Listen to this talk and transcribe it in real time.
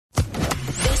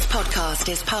podcast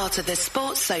is part of the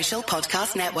Sports Social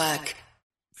Podcast Network.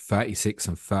 36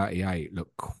 and 38 look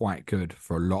quite good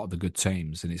for a lot of the good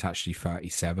teams, and it's actually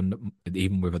 37 that,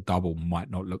 even with a double, might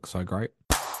not look so great.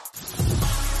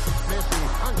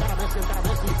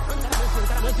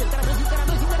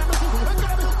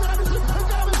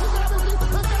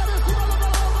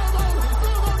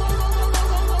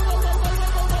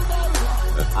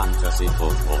 The Fantasy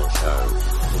Football Show.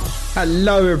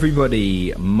 Hello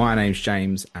everybody, my name's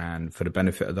James, and for the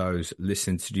benefit of those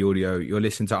listening to the audio, you're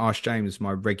listening to Ask James,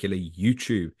 my regular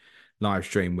YouTube live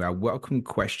stream where I welcome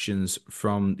questions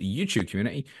from the YouTube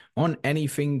community on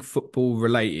anything football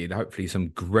related. Hopefully some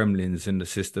gremlins in the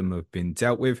system have been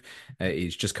dealt with.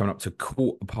 It's just coming up to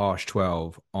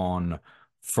 12:15 on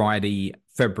Friday,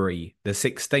 February the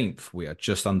 16th. We are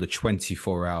just under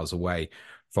 24 hours away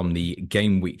from the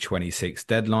game week 26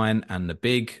 deadline, and the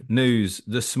big news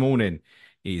this morning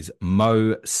is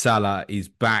Mo Salah is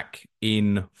back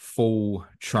in full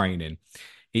training.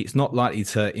 It's not likely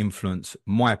to influence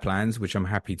my plans, which I'm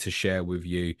happy to share with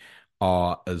you,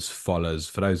 are as follows.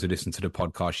 For those who listened to the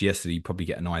podcast yesterday, you probably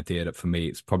get an idea that for me,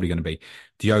 it's probably going to be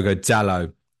Diogo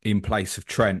Dalot in place of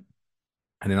Trent.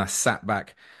 And then I sat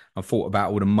back and thought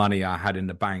about all the money I had in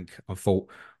the bank. I thought,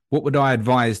 what would I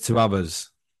advise to others?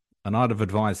 And I'd have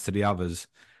advised to the others,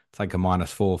 take a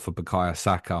 -4 for Bukayo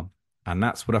Saka. And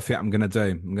that's what I think I'm going to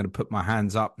do. I'm going to put my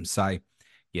hands up and say,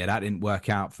 yeah, that didn't work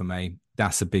out for me.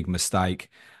 That's a big mistake.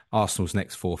 Arsenal's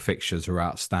next 4 fixtures are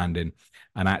outstanding.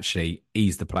 And actually,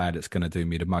 he's the player that's going to do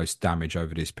me the most damage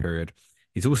over this period.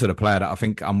 He's also the player that I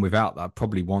think I'm without that I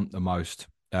probably want the most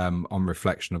on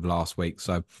reflection of last week.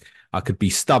 So I could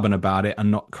be stubborn about it and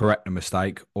not correct the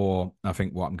mistake. Or I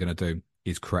think what I'm going to do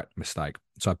is correct the mistake.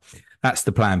 So that's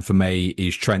the plan for me,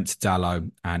 is Trent to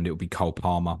Dalot, and it'll be Cole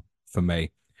Palmer for me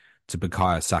to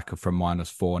Bukayo Saka from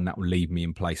 -4, and that will leave me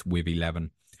in place with 11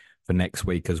 for next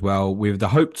week as well, with the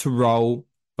hope to roll.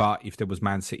 But if there was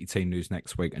Man City team news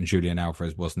next week and Julian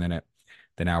Alvarez wasn't in it,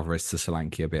 then Alvarez to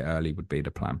Solanke a bit early would be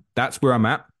the plan. That's where I'm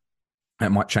at. It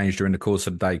might change during the course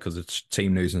of the day because of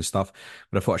team news and stuff,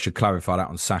 but I thought I should clarify that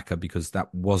on Saka because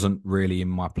that wasn't really in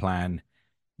my plan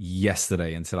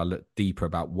yesterday until I looked deeper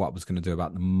about what I was going to do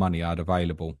about the money I had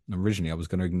available. Originally, I was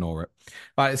going to ignore it.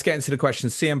 All right, let's get into the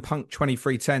questions. CM Punk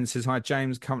 2310 says, hi,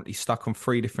 James, currently stuck on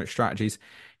 3 different strategies.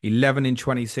 11 in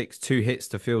 26, 2 hits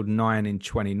to field, 9 in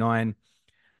 29.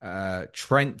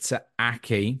 Trent to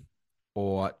Aki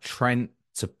or Trent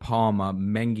to Palmer,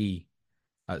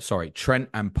 Trent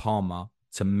and Palmer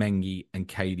to Mengi and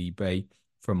KDB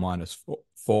for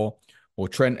 -4. Or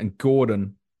Trent and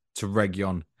Gordon to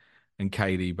Region and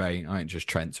KDB. I ain't just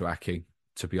Trent to Aki,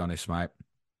 to be honest, mate.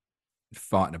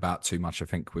 Fighting about too much, I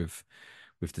think, with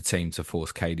the team to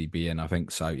force KDB in, I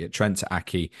think so. Yeah, Trent to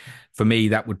Aki. For me,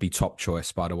 that would be top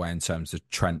choice, by the way, in terms of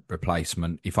Trent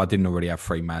replacement. If I didn't already have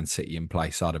 3 Man City in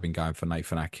place, I'd have been going for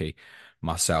Nathan Aki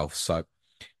myself. So,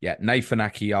 yeah, Nathan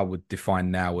Aki I would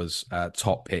define now as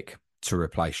top pick to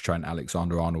replace Trent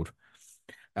Alexander-Arnold.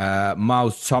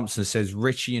 Miles Thompson says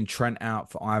Richie and Trent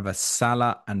out for either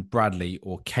Salah and Bradley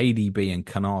or KDB and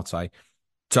Kanate.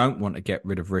 Don't want to get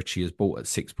rid of Richie as bought at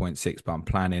 6.6, but I'm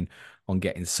planning on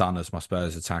getting Son as my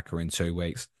Spurs attacker in 2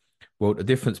 weeks. Well, the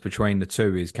difference between the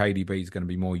two is KDB is going to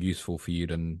be more useful for you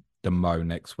than Mo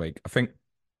next week. I think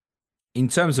in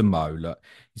terms of Mo, look,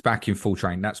 he's back in full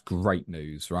training. That's great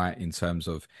news, right? In terms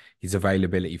of his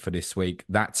availability for this week,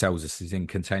 that tells us he's in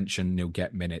contention and he'll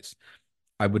get minutes.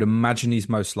 I would imagine he's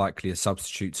most likely a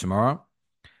substitute tomorrow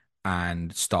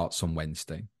and starts on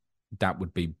Wednesday. That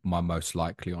would be my most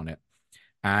likely on it.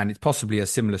 And it's possibly a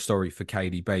similar story for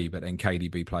KDB, but then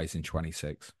KDB plays in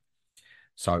 26.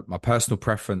 So my personal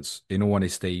preference, in all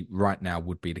honesty, right now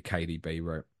would be the KDB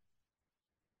route.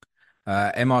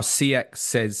 MRCX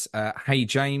says, hey,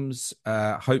 James,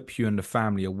 hope you and the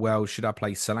family are well. Should I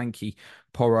play Solanke,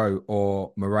 Porro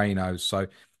or Moreno? So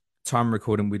time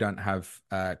recording, we don't have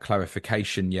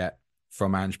clarification yet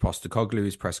from Ange Postecoglou.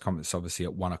 His press conference obviously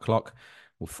at 1 o'clock.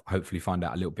 We'll hopefully find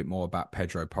out a little bit more about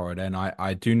Pedro Porro then.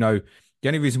 I do know, the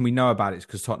only reason we know about it is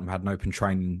because Tottenham had an open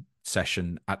training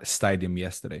session at the stadium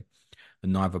yesterday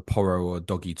and neither Porro or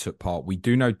Doggy took part. We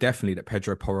do know definitely that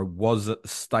Pedro Porro was at the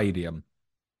stadium.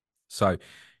 So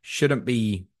shouldn't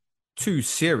be too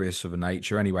serious of a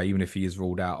nature anyway, even if he is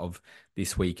ruled out of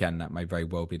this weekend. That may very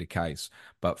well be the case.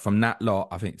 But from that lot,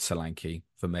 I think Solanke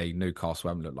for me. Newcastle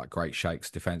haven't looked like great shakes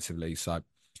defensively. So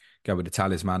go with the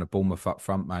talisman of Bournemouth up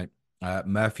front, mate.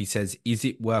 Murphy says, is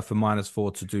it worth a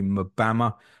 -4 to do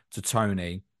Mabama to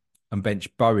Tony and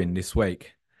bench Bowen this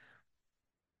week?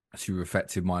 So your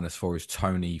effective -4 is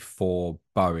Tony for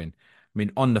Bowen. I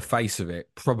mean, on the face of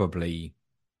it, probably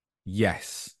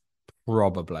yes.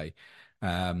 probably.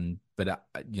 But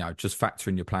just factor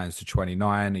in your plans to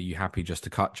 29. Are you happy just to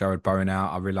cut Jared Bowen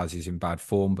out? I realise he's in bad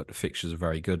form, but the fixtures are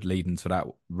very good leading to that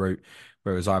route,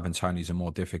 whereas Ivan Toney's are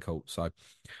more difficult. So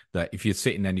that if you're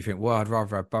sitting there and you think, well, I'd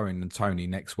rather have Bowen than Tony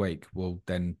next week, well,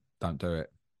 then don't do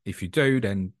it. If you do,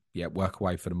 then yeah, work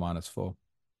away for the -4.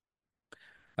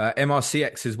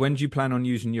 MRCX says, when do you plan on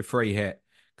using your free hit?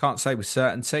 Can't say with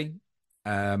certainty.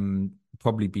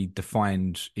 Probably be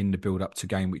defined in the build up to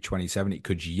game week 27. It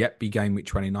could yet be game week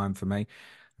 29 for me.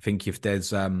 I think if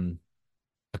there's a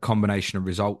combination of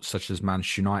results such as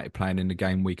Manchester United playing in the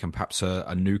game week and perhaps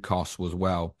a Newcastle as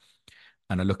well,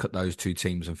 and I look at those two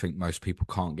teams and think most people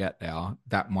can't get there,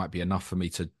 that might be enough for me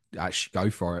to actually go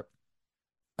for it.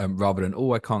 Rather than,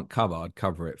 I can't cover, I'd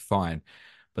cover it, fine.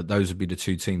 But those would be the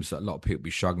two teams that a lot of people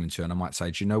be struggling to. And I might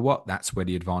say, do you know what? That's where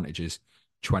the advantage is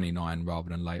 29 rather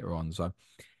than later on. So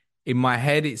in my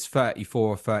head, it's 34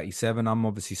 or 37. I'm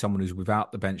obviously someone who's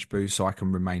without the bench boost, so I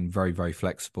can remain very, very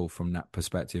flexible from that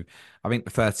perspective. I think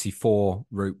the 34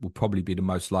 route will probably be the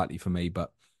most likely for me.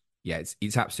 But yeah,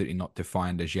 it's absolutely not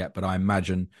defined as yet. But I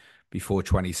imagine before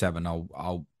 27,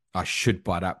 I should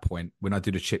by that point, when I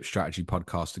do the chip strategy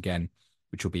podcast again,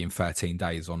 which will be in 13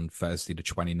 days on Thursday the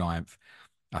 29th,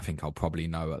 I think I'll probably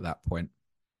know at that point.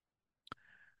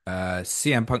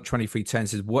 CM Punk 2310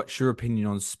 says, what's your opinion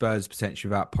on Spurs potentially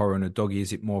without Porro and Udogie?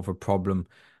 Is it more of a problem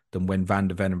than when Van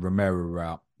der Ven and Romero were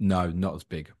out? No, not as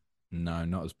big. No,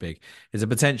 not as big. There's a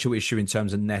potential issue in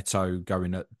terms of Neto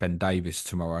going at Ben Davis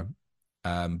tomorrow.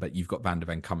 But you've got Van der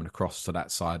Ven coming across to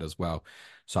that side as well.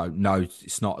 So no,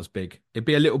 it's not as big. It'd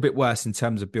be a little bit worse in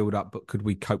terms of build up, but could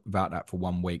we cope without that for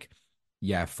 1 week?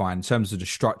 Yeah, fine. In terms of the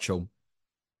structural,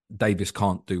 Davis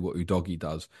can't do what Udogie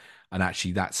does. And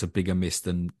actually, that's a bigger miss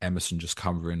than Emerson just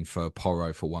covering for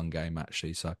Porro for one game,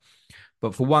 actually. So,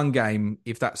 but for one game,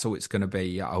 if that's all it's going to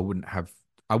be, I wouldn't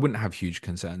have huge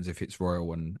concerns if it's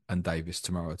Royal and Davis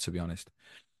tomorrow, to be honest.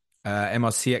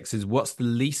 MRCX is, what's the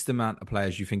least amount of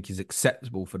players you think is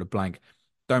acceptable for the blank?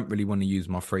 Don't really want to use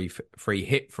my free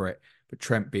hit for it, but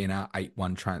Trent being out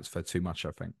 8-1 transfer too much,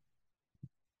 I think.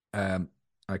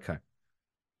 Okay.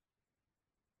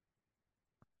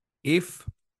 If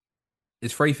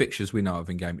it's 3 fixtures we know of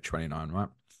in game at 29, right?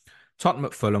 Tottenham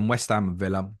at Fulham, West Ham and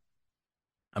Villa,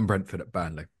 and Brentford at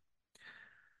Burnley.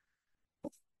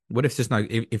 What if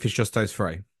if it's just those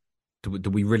 3? Do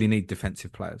we really need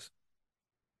defensive players?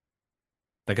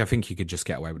 Like, I think you could just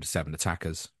get away with the 7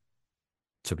 attackers,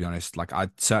 to be honest. Like, I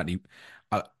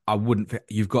wouldn't.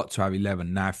 You've got to have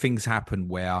 11. Now, if things happen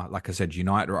where, like I said,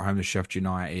 United are at home to Sheffield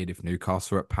United, if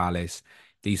Newcastle are at Palace,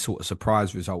 these sort of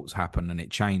surprise results happen and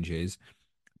it changes,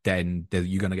 then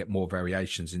you're going to get more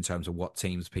variations in terms of what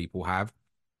teams people have.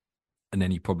 And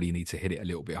then you probably need to hit it a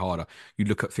little bit harder. You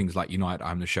look at things like United,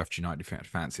 I'm the Sheffield United, if you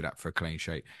fancy that for a clean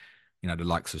sheet. You know, the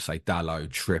likes of, say, Dalot,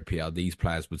 Trippier, these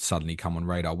players would suddenly come on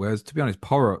radar. Whereas, to be honest,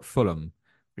 Porro at Fulham,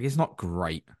 it's not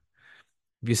great.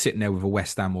 If you're sitting there with a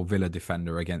West Ham or Villa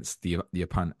defender against the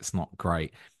opponent, it's not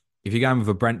great. If you're going with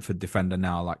a Brentford defender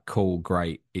now, like, cool,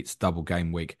 great, it's double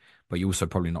game week, but you're also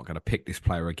probably not going to pick this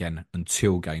player again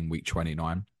until game week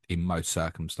 29 in most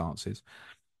circumstances.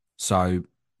 So,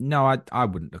 no, I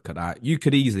wouldn't look at that. You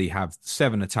could easily have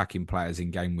 7 attacking players in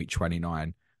game week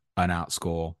 29 and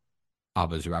outscore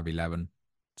others who have 11,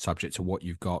 subject to what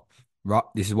you've got. Right,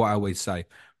 this is what I always say.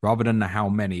 Rather than the how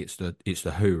many, it's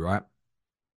the who, right?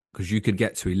 Because you could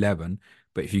get to 11,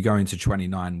 but if you go into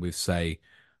 29 with, say,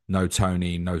 no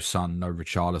Tony, no Son, no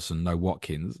Richarlison, no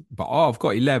Watkins, but I've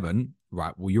got 11,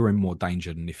 right? Well, you're in more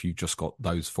danger than if you just got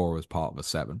those 4 as part of a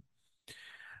 7.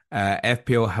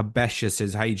 FPL Habesha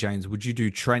says, hey, James, would you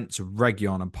do Trent to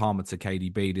Region and Palmer to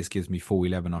KDB? This gives me full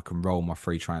 11. I can roll my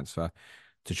free transfer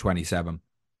to 27.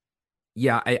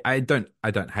 Yeah, I don't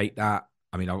hate that.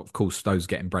 I mean, of course, those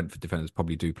getting Brentford defenders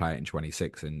probably do play it in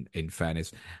 26, in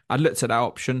fairness. I looked at that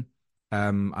option.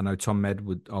 I know Tom Med,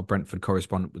 our Brentford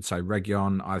correspondent, would say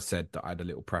Region. I said that I had a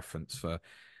little preference for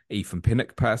Ethan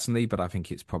Pinnock personally, but I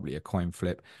think it's probably a coin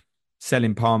flip.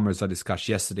 Selling Palmer, as I discussed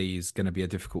yesterday, is going to be a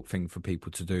difficult thing for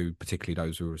people to do, particularly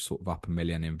those who are sort of up $1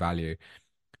 million in value.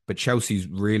 But Chelsea's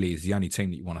really is the only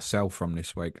team that you want to sell from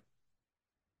this week.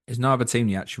 There's no other team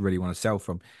you actually really want to sell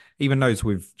from, even those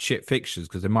with shit fixtures,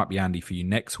 because they might be handy for you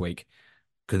next week,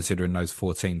 considering those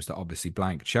 4 teams that obviously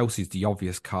blank. Chelsea's the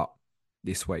obvious cut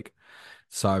this week.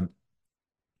 So,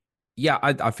 yeah,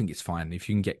 I think it's fine. If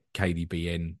you can get KDB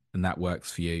in and that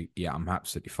works for you, yeah, I'm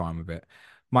absolutely fine with it.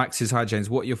 Mike says, hi, James.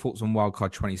 What are your thoughts on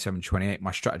wildcard 27-28?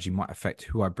 My strategy might affect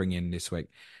who I bring in this week.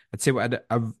 I'd say we had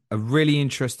a really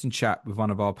interesting chat with one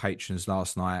of our patrons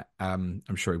last night. I'm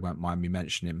sure he won't mind me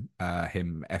mentioning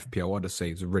him, FPL Odyssey.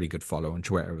 He's a really good follow on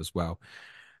Twitter as well.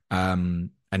 And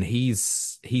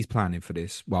he's planning for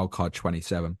this wildcard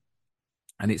 27.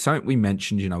 And it's something we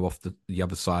mentioned, off the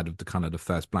other side of the kind of the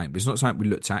first blank, but it's not something we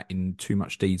looked at in too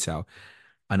much detail.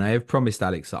 And I have promised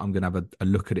Alex that I'm going to have a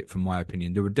look at it from my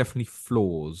opinion. There are definitely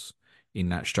flaws in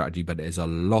that strategy, but there's a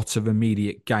lot of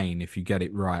immediate gain if you get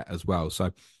it right as well.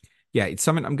 So, yeah, it's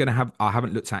something I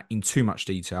haven't looked at in too much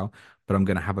detail, but I'm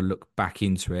going to have a look back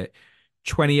into it.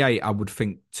 28, I would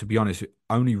think, to be honest, it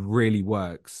only really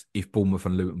works if Bournemouth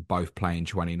and Luton both play in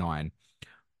 29.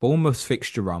 Bournemouth's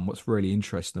fixture run, what's really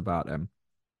interesting about them,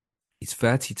 it's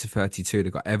 30 to 32.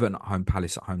 They've got Everton at home,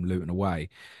 Palace at home, Luton away.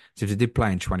 So if they did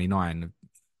play in 29,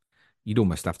 you'd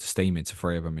almost have to steam into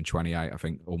three of them in 28, I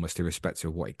think, almost irrespective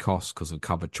of what it costs, because they've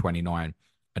covered 29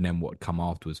 and then what would come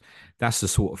afterwards. That's the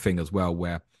sort of thing as well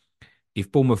where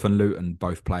if Bournemouth and Luton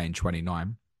both play in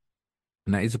 29,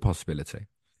 and that is a possibility,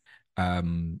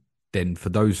 then for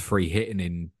those three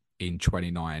hitting in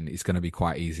 29, it's going to be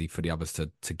quite easy for the others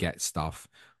to get stuff.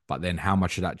 But then how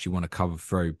much of that do you want to cover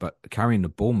through? But carrying the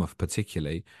Bournemouth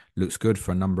particularly looks good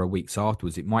for a number of weeks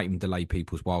afterwards. It might even delay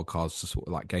people's wildcards to sort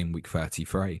of like game week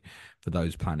 33 for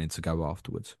those planning to go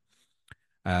afterwards.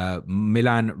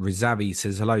 Milan Rizavi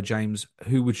says, hello, James.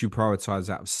 Who would you prioritise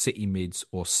out of City mids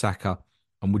or Saka?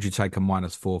 And would you take a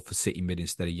 -4 for City mid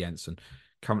instead of Jensen?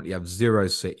 Currently have 0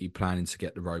 City, planning to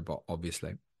get the robot,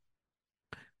 obviously.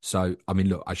 So, I mean,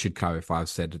 look, I should clarify. I've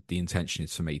said the intention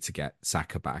is for me to get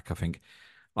Saka back. I think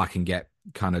I can get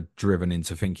kind of driven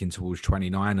into thinking towards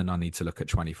 29 and I need to look at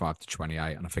 25 to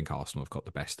 28. And I think Arsenal have got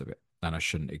the best of it. And I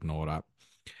shouldn't ignore that.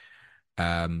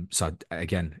 So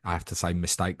again, I have to say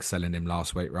mistake selling him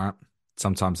last week, right?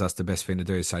 Sometimes that's the best thing to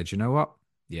do is say, do you know what?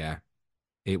 Yeah,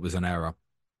 it was an error.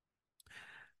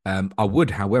 I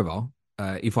would, however,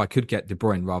 if I could get De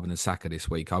Bruyne rather than Saka this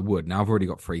week, I would. Now I've already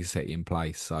got 3 City in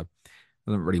place, so it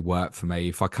doesn't really work for me.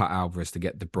 If I cut Alvarez to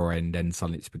get De Bruyne, then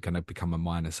suddenly it's going to become a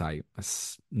 -8.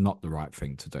 That's not the right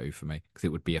thing to do for me because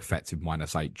it would be effective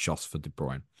 -8 just for De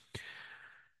Bruyne.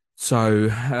 So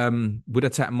would I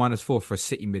take a -4 for a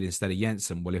City mid instead of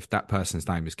Jensen? Well, if that person's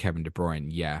name is Kevin De Bruyne,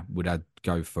 yeah. Would I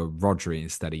go for Rodri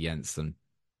instead of Jensen?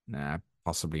 Nah,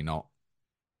 possibly not.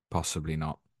 Possibly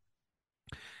not.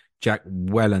 Jack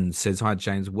Welland says, hi,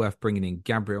 James. Worth bringing in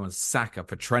Gabriel and Saka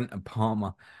for Trent and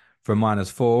Palmer for a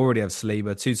 -4. Already have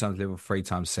Saliba, 2 times Liverpool, 3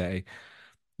 times City.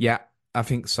 Yeah, I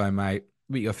think so, mate.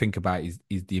 What you got to think about is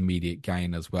the immediate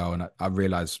gain as well. And I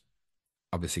realise,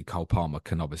 obviously, Cole Palmer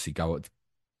can obviously go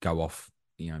off.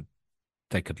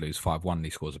 They could lose 5-1 and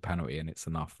he scores a penalty and it's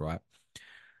enough, right?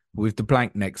 With the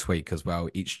blank next week as well,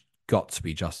 it's got to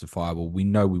be justifiable. We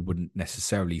know we wouldn't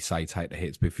necessarily say take the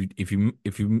hits, but if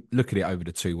you look at it over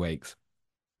the 2 weeks,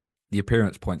 the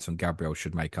appearance points on Gabriel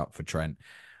should make up for Trent.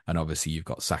 And obviously you've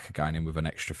got Saka going in with an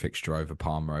extra fixture over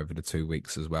Palmer over the 2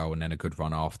 weeks as well, and then a good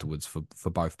run afterwards for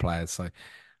both players. So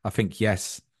I think,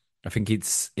 yes, I think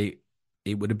it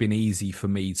would have been easy for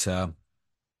me to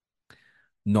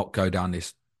not go down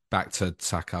this back to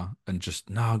Saka and just,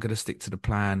 no, I'm going to stick to the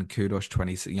plan. Kudos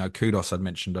 26. Kudos I'd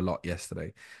mentioned a lot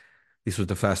yesterday. This was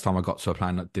the first time I got to a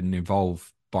plan that didn't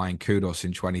involve buying Kudos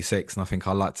in 26, and I think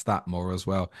I liked that more as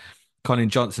well. Colin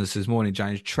Johnson says, morning,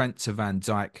 James. Trent to Van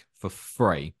Dijk for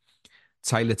 3.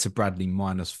 Taylor to Bradley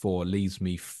 -4. Leaves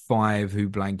me 5. Who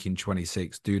blank in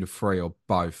 26? Do the 3 or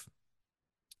both?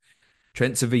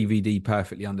 Trent to VVD,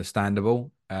 perfectly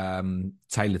understandable.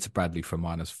 Taylor to Bradley for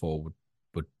 -4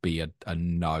 would be a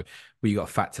no. What you got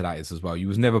to factor that is as well. You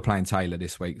was never playing Taylor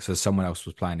this week, so someone else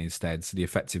was playing instead. So the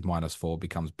effective -4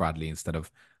 becomes Bradley instead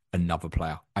of another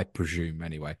player, I presume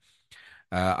anyway.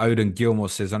 Odin Gilmore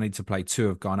says, I need to play 2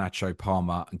 of Garnacho,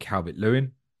 Palmer and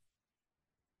Calvert-Lewin.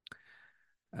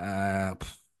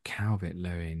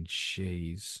 Calvert-Lewin,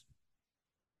 jeez.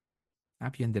 How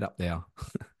have you ended up there?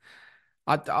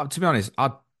 To be honest,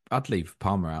 I'd leave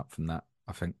Palmer out from that,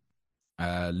 I think.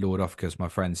 Lord Officers, my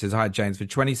friend, says, hi, James. For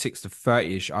 26 to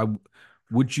 30-ish,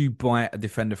 would you buy a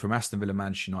defender from Aston Villa,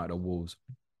 Manchester United or Wolves?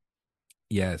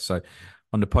 Yeah, so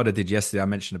on the pod I did yesterday, I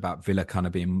mentioned about Villa kind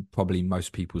of being probably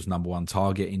most people's number 1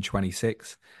 target in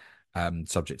 26,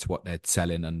 subject to what they're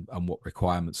selling and what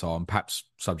requirements are, and perhaps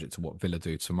subject to what Villa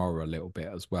do tomorrow a little bit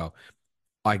as well.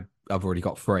 I've already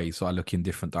got 3, so I look in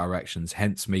different directions,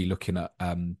 hence me looking at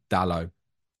Dallo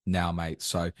now, mate.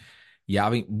 So, yeah, I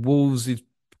think Wolves is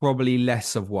probably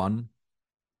less of one.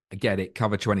 I get it.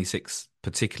 Cover 26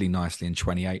 particularly nicely and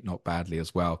 28 not badly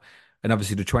as well. And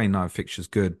obviously the 29 fixture's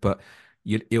good, but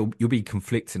you'll be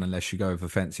conflicting unless you go with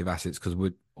offensive assets because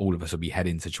all of us will be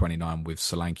heading to 29 with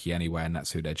Solanke anyway, and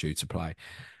that's who they're due to play.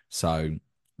 So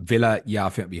Villa, yeah, I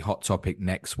think it'll be hot topic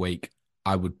next week.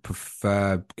 I would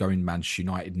prefer going Manchester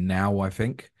United now, I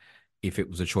think, if it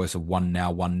was a choice of one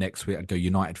now, one next week, I'd go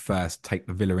United first, take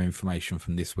the Villa information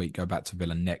from this week, go back to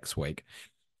Villa next week.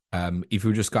 If we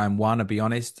were just going one, to be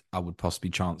honest, I would possibly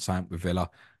chance something with Villa,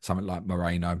 something like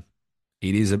Moreno.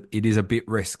 It is a bit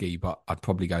risky, but I'd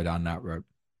probably go down that route.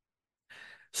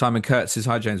 Simon Kurtz says,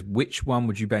 hi, James. Which one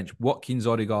would you bench? Watkins,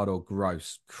 Odegaard, or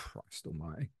Gross? Christ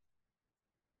almighty.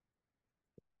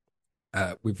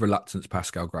 With reluctance,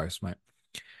 Pascal Gross, mate.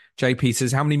 JP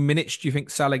says, how many minutes do you think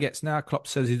Salah gets now? Klopp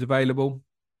says he's available.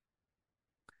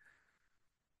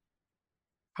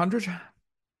 100?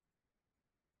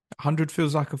 100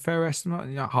 feels like a fair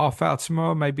estimate. Half hour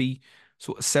tomorrow, maybe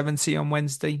sort of 70 on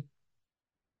Wednesday.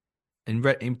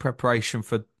 In preparation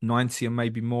for 90 and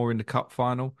maybe more in the cup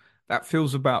final. That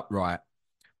feels about right.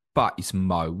 But it's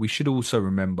Mo. We should also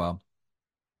remember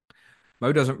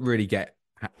Mo doesn't really get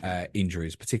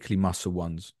injuries, particularly muscle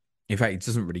ones. In fact, he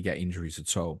doesn't really get injuries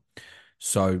at all.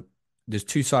 So there's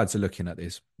two sides of looking at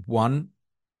this. One,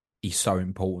 he's so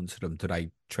important to them. Do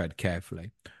they tread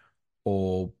carefully?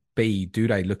 Or B, do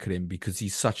they look at him because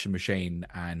he's such a machine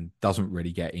and doesn't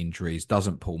really get injuries,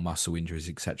 doesn't pull muscle injuries,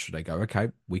 etc. They go, okay,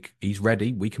 he's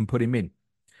ready. We can put him in.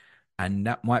 And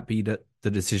that might be that the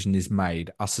decision is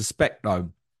made. I suspect, though,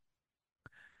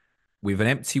 with an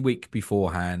empty week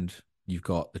beforehand, you've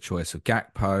got the choice of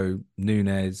Gakpo,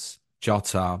 Nunez,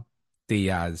 Jota,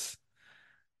 Diaz.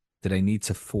 Do they need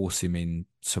to force him in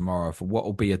tomorrow for what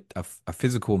will be a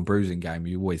physical and bruising game?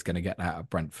 You're always going to get that at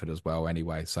Brentford as well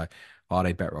anyway. So are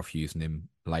they better off using him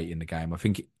late in the game? I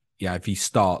think, yeah, if he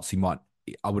starts, he might.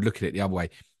 I would look at it the other way.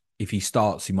 If he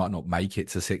starts, he might not make it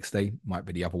to 60. Might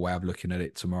be the other way of looking at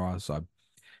it tomorrow. So,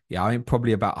 yeah, I think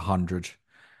probably about 100.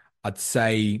 I'd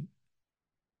say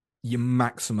your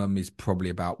maximum is probably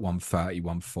about 130,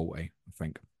 140, I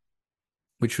think,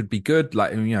 which would be good.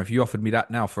 Like, if you offered me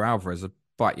that now for Alvarez, I'd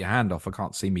bite your hand off. I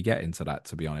can't see me getting to that,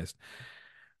 to be honest.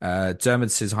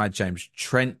 Dermot says, hi, James.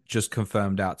 Trent just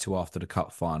confirmed out to after the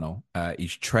cup final.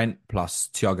 Is Trent plus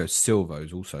Thiago Silva,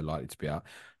 who's also likely to be out,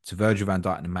 to Virgil van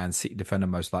Dijk and the Man City defender,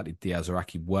 most likely Diaz or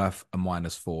Aki, worth a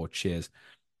 -4. Cheers.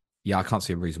 Yeah, I can't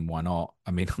see a reason why not.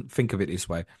 I mean, think of it this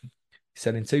way.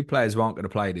 Selling two players who aren't going to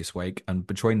play this week, and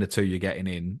between the two you're getting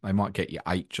in, they might get you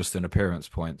 8 just in appearance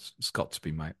points. It's got to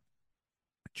be, mate.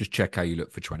 Just check how you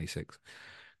look for 26.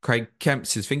 Craig Kemp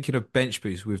says, thinking of bench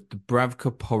boost with the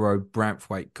Bravka, Porro,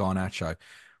 Branthwaite, Garnacho,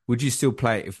 would you still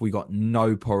play it if we got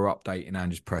no Porro update in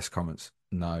Andrew's press comments?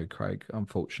 No, Craig,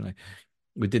 unfortunately.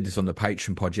 We did this on the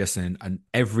Patreon pod yesterday, and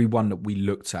everyone that we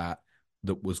looked at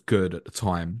that was good at the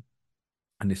time,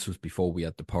 and this was before we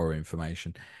had the Porro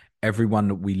information, everyone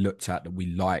that we looked at that we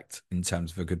liked in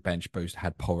terms of a good bench boost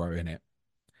had Porro in it.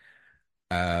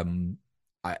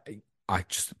 I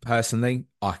just personally,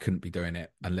 I couldn't be doing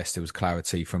it unless there was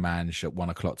clarity from Ange at 1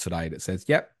 o'clock today that says,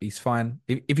 yep, he's fine.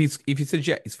 If he says,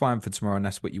 yeah, he's fine for tomorrow and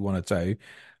that's what you want to do,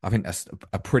 I think that's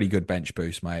a pretty good bench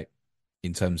boost, mate,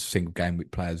 in terms of single game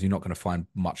week players. You're not going to find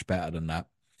much better than that.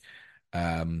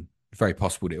 Very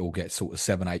possible that it all gets sort of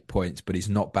 7-8 points, but it's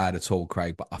not bad at all,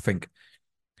 Craig. But I think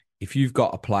if you've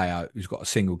got a player who's got a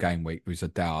single game week who's a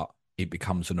doubt, it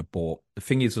becomes an abort. The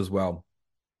thing is as well,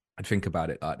 I'd think about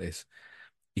it like this.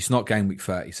 It's not game week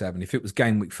 37. If it was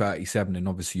game week 37, then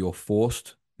obviously you're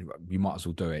forced, you might as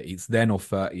well do it. It's then or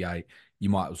 38, you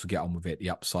might as well get on with it.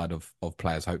 The upside of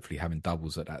players hopefully having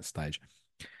doubles at that stage.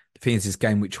 The thing is, it's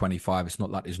game week 25. It's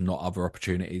not like there's not other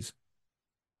opportunities.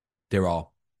 There are.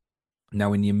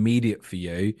 Now, in the immediate for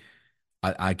you,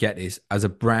 I get this. As a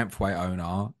Branthwaite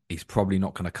owner, he's probably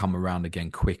not going to come around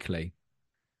again quickly.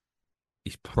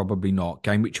 He's probably not.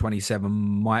 Game week 27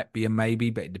 might be a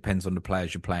maybe, but it depends on the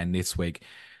players you're playing this week.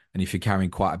 And if you're carrying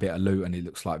quite a bit of loot and it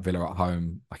looks like Villa at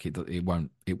home, like it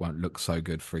won't look so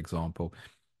good, for example.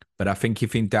 But I think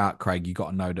if in doubt, Craig, you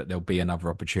got to know that there'll be another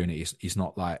opportunity. It's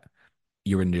not like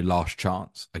you're in your last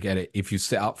chance. I get it. If you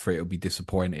set up for it, it'll be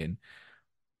disappointing.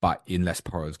 But unless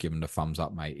Porro's given the thumbs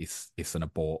up, mate, it's an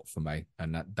abort for me.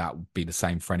 And that would be the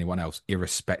same for anyone else,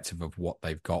 irrespective of what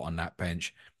they've got on that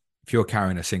bench. If you're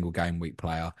carrying a single game week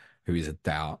player who is a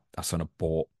doubt, that's an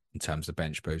abort in terms of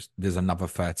bench boost. There's another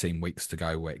 13 weeks to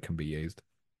go where it can be used.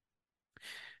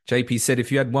 JP said,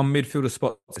 if you had one midfielder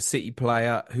spot, a City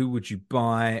player, who would you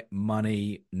buy?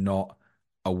 Money, not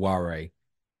a worry.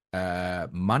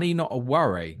 Money, not a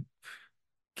worry.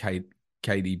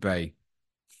 KDB.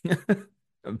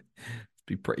 It'd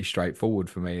be pretty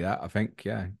straightforward for me, that, I think.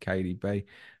 Yeah, KDB.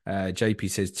 JP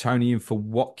says, Tony in for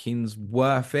Watkins,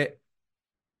 worth it?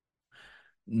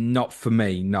 Not for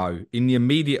me, no. In the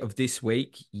immediate of this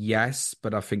week, yes,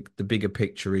 but I think the bigger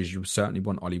picture is you certainly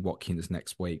want Ollie Watkins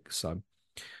next week. So,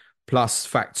 plus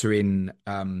factor in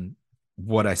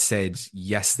what I said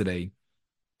yesterday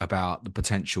about the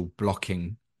potential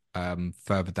blocking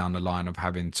further down the line of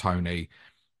having Tony,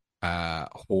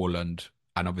 Haaland,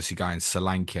 and obviously going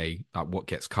Solanke, like what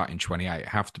gets cut in 28,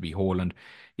 have to be Haaland.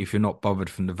 If you're not bothered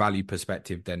from the value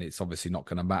perspective, then it's obviously not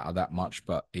going to matter that much,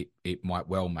 but it might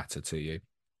well matter to you.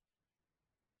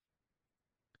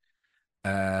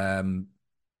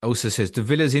 Also says, do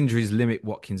Villa's injuries limit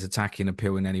Watkins' attacking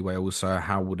appeal in any way? Also,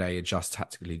 how will they adjust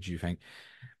tactically, do you think?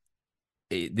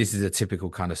 This is a typical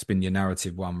kind of spin your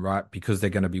narrative one, right? Because they're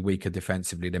going to be weaker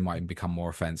defensively, they might even become more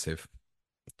offensive.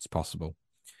 It's possible.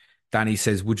 Danny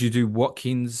says, would you do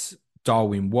Watkins,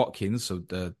 Darwin Watkins, so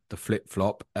the flip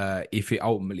flop, if it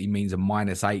ultimately means a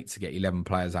 -8 to get 11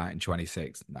 players out in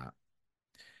 26? Nah.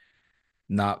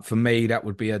 Nah, for me, that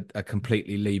would be a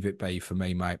completely leave it be for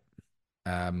me, mate.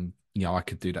 I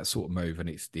could do that sort of move, and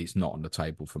it's not on the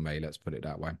table for me. Let's put it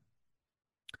that way.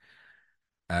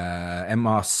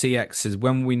 MRCX says,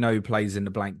 when we know plays in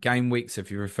the blank game weeks,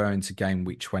 if you're referring to game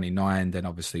week 29, then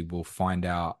obviously we'll find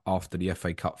out after the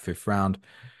FA Cup 5th round,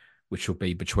 which will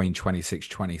be between 26,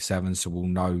 27. So we'll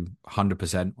know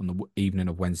 100% on the evening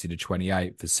of Wednesday the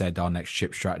 28th. As said, our next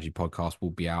chip strategy podcast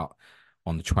will be out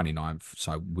on the 29th.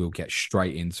 So we'll get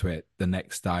straight into it the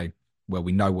next day where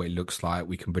we know what it looks like.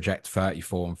 We can project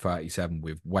 34 and 37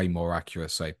 with way more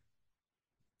accuracy.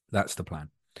 That's the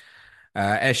plan.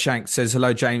 S. Shank says,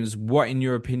 hello, James. What, in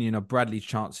your opinion, are Bradley's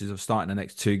chances of starting the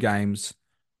next 2 games?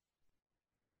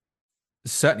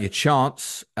 Certainly a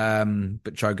chance,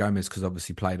 but Joe Gomez could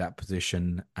obviously play that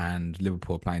position, and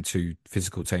Liverpool are playing 2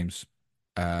 physical teams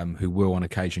who will on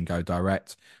occasion go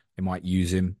direct. They might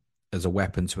use him as a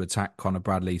weapon to attack Conor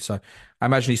Bradley. So I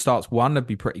imagine he starts 1. I'd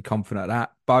be pretty confident of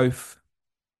that. Both,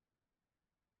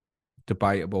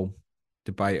 debatable.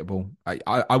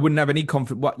 I wouldn't have any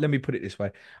confidence. Let me put it this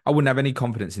way: I wouldn't have any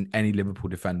confidence in any Liverpool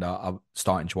defender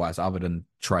starting twice other than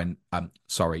Trent.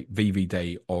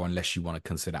 VVD, or unless you want to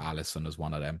consider Alisson as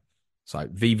one of them. So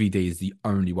VVD is the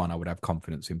only one I would have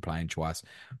confidence in playing twice.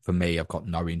 For me, I've got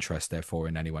no interest therefore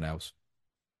in anyone else.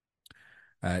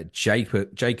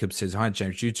 Jacob says, hi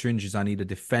James, due to injuries, I need a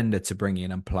defender to bring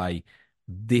in and play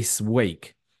this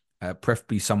week.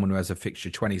 Preferably someone who has a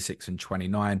fixture 26 and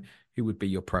 29. Who would be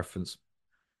your preference?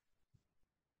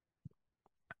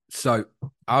 So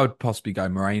I would possibly go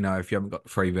Moreno if you haven't got the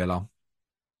free Villa.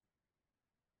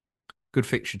 Good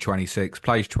fixture 26,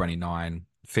 plays 29,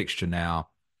 fixture now.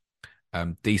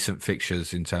 Decent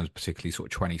fixtures in terms particularly sort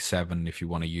of 27 if you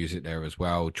want to use it there as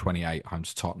well. 28 home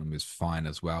to Tottenham is fine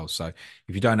as well. So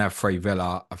if you don't have free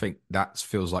Villa, I think that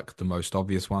feels like the most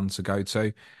obvious one to go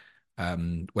to.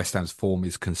 West Ham's form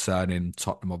is concerning.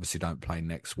 Tottenham obviously don't play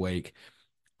next week.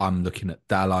 I'm looking at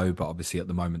Dalot, but obviously at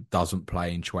the moment doesn't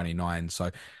play in 29. So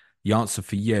the answer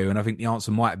for you, and I think the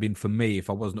answer might have been for me if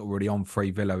I wasn't already on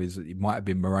free Villa, is that it might have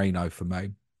been Moreno for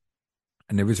me.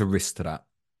 And there is a risk to that.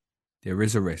 There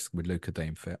is a risk with Luka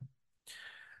Dean fit.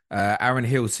 Aaron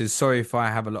Hill says, sorry if I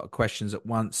have a lot of questions at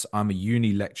once. I'm a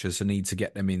uni lecturer, so need to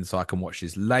get them in so I can watch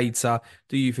this later.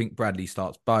 Do you think Bradley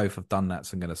starts both? I've done that,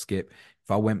 so I'm going to skip.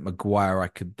 If I went Maguire, I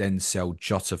could then sell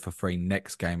Jota for free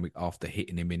next game week after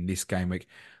hitting him in this game week.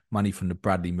 Money from the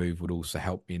Bradley move would also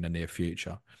help me in the near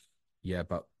future. Yeah,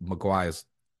 but Maguire's,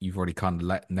 you've already kind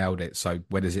of nailed it. So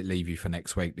where does it leave you for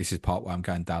next week? This is part where I'm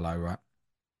going Dalot, right?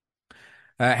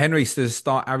 Henry says,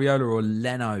 start Areola or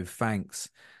Leno? Thanks.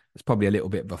 It's probably a little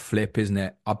bit of a flip, isn't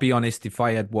it? I'll be honest, if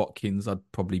I had Watkins,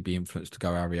 I'd probably be influenced to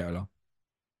go Areola,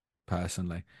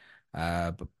 personally.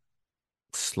 But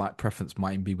slight preference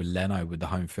might even be with Leno with the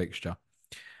home fixture.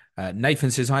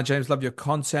 Nathan says, hi, James, love your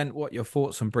content. What are your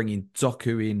thoughts on bringing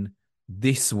Doku in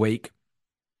this week?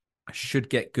 I should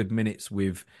get good minutes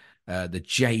with the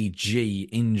JG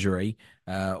injury.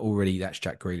 Already, that's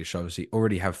Jack Grealish, obviously.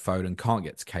 Already have Foden, can't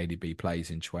get to KDB, plays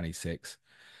in 26.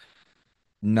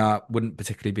 No, wouldn't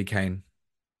particularly be keen,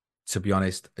 to be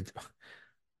honest.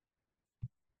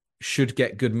 Should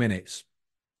get good minutes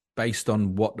based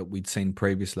on what that we'd seen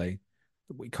previously.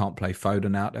 We can't play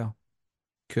Foden out there.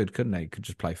 Couldn't he? Could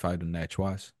just play Foden there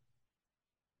twice.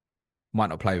 Might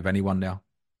not play with anyone now.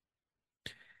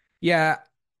 Yeah.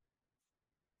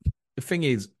 The thing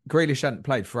is, Grealish hadn't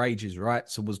played for ages, right?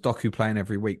 So was Doku playing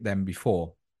every week then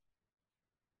before?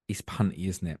 It's punty,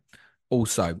 isn't it?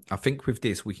 Also, I think with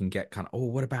this, we can get kind of,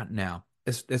 what about now?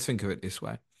 Let's think of it this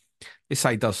way. Let's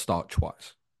say he does start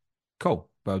twice. Cool.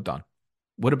 Well done.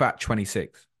 What about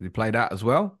 26? Did he play that as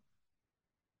well?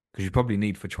 Because you probably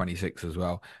need for 26 as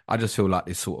well. I just feel like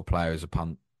this sort of player is a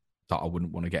punt that I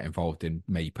wouldn't want to get involved in,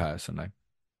 me personally.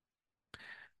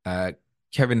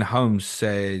 Kevin Holmes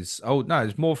says, oh, no,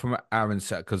 it's more from Aaron,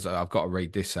 because I've got to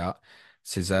read this out.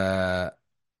 It says,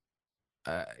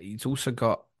 he's also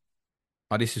got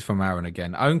Oh, this is from Aaron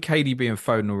again. Own KDB and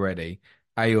Foden already.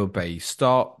 A or B?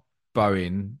 Start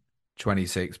Bowen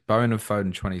 26, Bowen and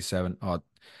Foden 27. Oh,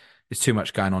 there's too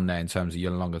much going on there in terms of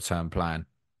your longer term plan.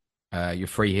 You're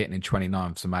free hitting in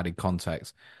 29 for some added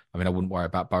context. I mean, I wouldn't worry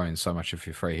about Bowen so much if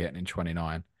you're free hitting in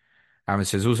 29. Aaron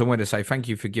says, also wanted to say thank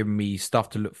you for giving me stuff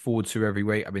to look forward to every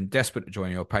week. I've been desperate to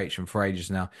join your Patreon for ages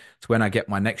now. So when I get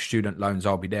my next student loans,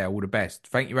 I'll be there. All the best.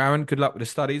 Thank you, Aaron. Good luck with the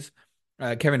studies.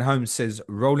 Kevin Holmes says,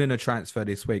 rolling a transfer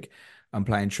this week. I'm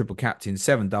playing triple captain,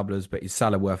 7 doublers, but is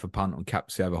Salah worth a punt on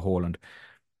captaincy over Haaland?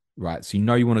 Right. So you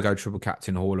know you want to go triple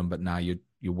captain Haaland, but now you're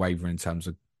wavering in terms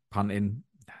of punting.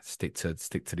 Stick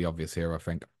to the obvious here, I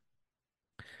think.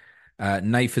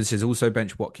 Nathan says also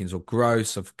bench Watkins or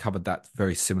Gross. I've covered that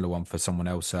very similar one for someone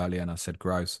else earlier, and I said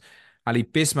Gross. Ali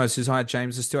Bismo says, hi,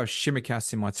 James. I still have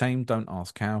Shimikas in my team. Don't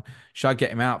ask how. Should I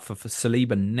get him out for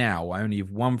Saliba now? I only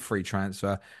have one free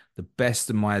transfer. The rest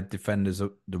of my defenders,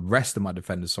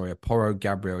 sorry, are Porro,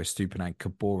 Gabriel, Estupinan, and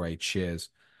Kabore. Cheers.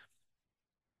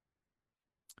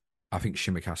 I think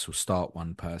Shimikas will start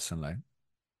one personally.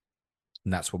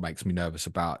 And that's what makes me nervous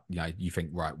about, you think,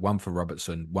 right, one for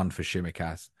Robertson, one for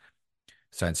Shimikas.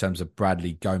 So in terms of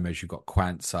Bradley, Gomez, you've got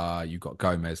Quansah, you've got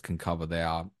Gomez can cover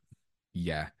there.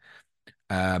 Yeah.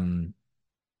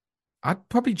 I'd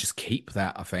probably just keep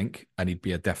that, I think, and he'd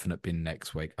be a definite bin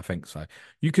next week. I think so.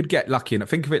 You could get lucky, and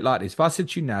think of it like this. If I said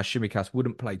to you now, Shimikas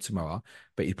wouldn't play tomorrow,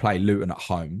 but he'd play Luton at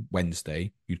home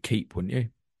Wednesday, you'd keep, wouldn't you?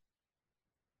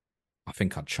 I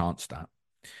think I'd chance that.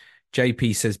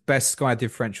 JP says, best Sky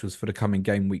differentials for the coming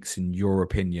game weeks in your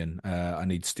opinion. I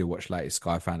need to still watch latest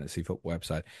Sky Fantasy Football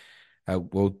website.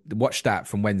 We'll watch that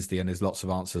from Wednesday, and there's lots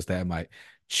of answers there, mate.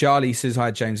 Charlie says,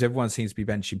 hi, James. Everyone seems to be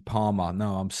benching Palmer.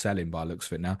 No, I'm selling by the looks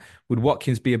of it now. Would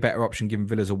Watkins be a better option given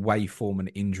Villa's away form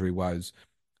and injury woes?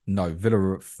 No, Villa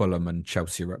are at Fulham and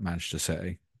Chelsea are at Manchester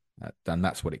City. And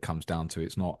that's what it comes down to.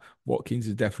 It's not Watkins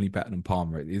is definitely better than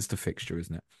Palmer. It is the fixture,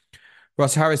 isn't it?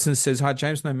 Ross Harrison says, hi,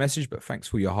 James. No message, but thanks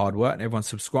for your hard work. And everyone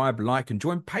subscribe, like, and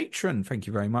join Patreon. Thank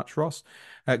you very much, Ross.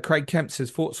 Craig Kemp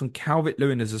says, thoughts on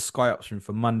Calvert-Lewin as a Sky option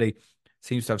for Monday.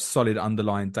 Seems to have solid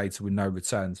underlying data with no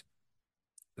returns.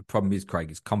 The problem is, Craig,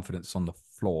 his confidence on the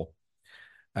floor.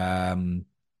 Yeah,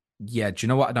 do you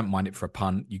know what? I don't mind it for a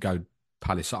punt. You go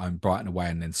Palace at home, Brighton away,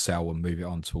 and then sell and move it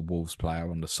on to a Wolves player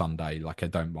on the Sunday. Like, I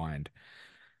don't mind.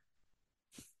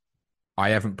 I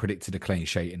haven't predicted a clean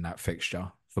sheet in that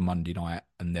fixture for Monday night,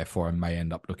 and therefore I may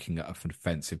end up looking at a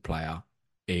defensive player.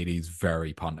 It is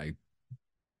very punty.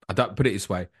 I don't put it this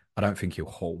way. I don't think he'll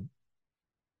haul.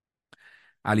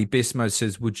 Ali Bismo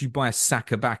says, would you buy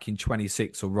Saka back in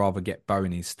 26 or rather get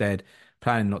Bowen instead?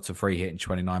 Planning not to free hit in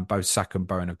 29. Both Saka and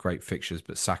Bowen have great fixtures,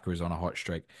 but Saka is on a hot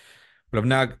streak. But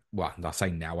I say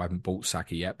now, I haven't bought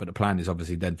Saka yet, but the plan is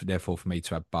obviously then, therefore for me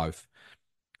to have both.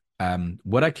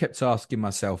 What I kept asking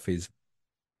myself is,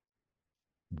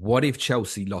 what if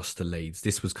Chelsea lost to Leeds?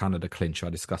 This was kind of the clinch.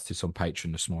 I discussed this on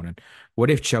Patreon this morning.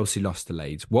 What if Chelsea lost to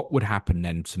Leeds? What would happen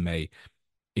then to me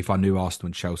if I knew Arsenal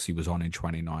and Chelsea was on in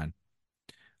 29?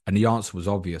 And the answer was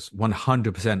obvious.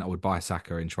 100% I would buy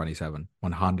Saka in 27.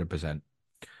 100%.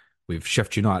 With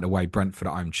Sheffield United away, Brentford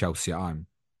at home, Chelsea at home.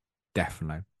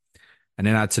 Definitely. And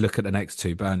then I had to look at the next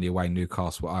two, Burnley away,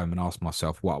 Newcastle at home, and ask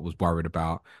myself what I was worried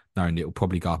about, knowing it'll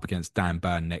probably go up against Dan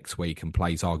Burn next week and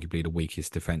plays arguably the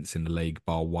weakest defence in the league,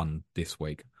 bar one this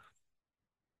week.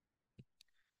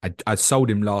 I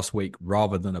sold him last week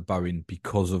rather than a Bowen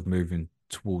because of moving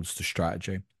towards the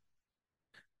strategy.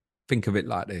 Think of it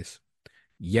like this.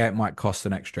 Yeah, it might cost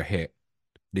an extra hit.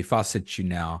 But if I said to you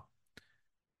now,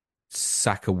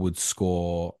 Saka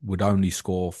would only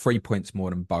score 3 points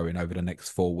more than Bowen over the next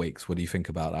 4 weeks, what do you think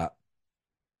about that?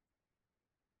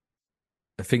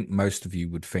 I think most of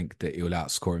you would think that he'll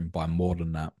outscore him by more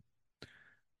than that.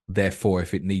 Therefore,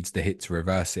 if it needs the hit to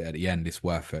reverse it at the end, it's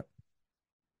worth it.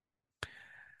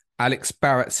 Alex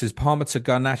Barrett says, Palmer to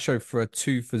Garnacho for a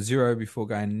 2-for-0 before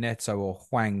going Neto or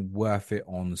Hwang, worth it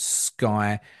on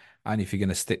Sky. Only if you're going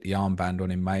to stick the armband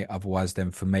on him, mate. Otherwise, then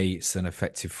for me, it's an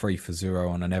effective 3-for-0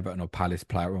 on an Everton or Palace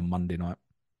player on Monday night.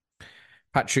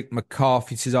 Patrick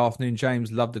McCarthy says, afternoon,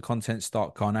 James. Love the content.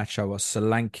 Start Garnacho or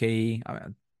Solanke.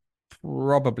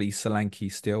 Probably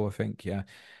Solanke still, I think, yeah.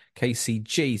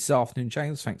 KCG says, afternoon,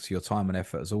 James. Thanks for your time and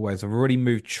effort as always. I've already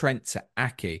moved Trent to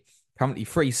Aki. Currently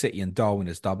free City and Darwin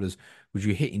as doublers. Would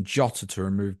you hit in Jota to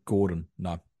remove Gordon?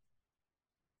 No,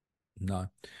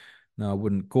 I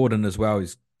wouldn't. Gordon as well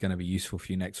is going to be useful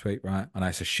for you next week, right? I know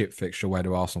it's a shit fixture away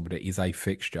to Arsenal, but it is a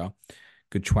fixture.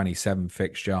 Good 27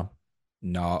 fixture.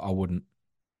 No, I wouldn't.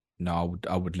 No,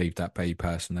 I would leave that be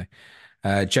personally.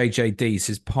 JJD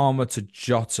says Palmer to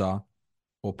Jota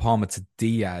or Palmer to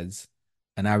Diaz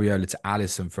And Ariola to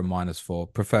Allison from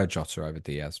 -4. Prefer Jota over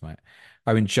Diaz, mate.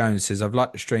 Owen Jones says, I've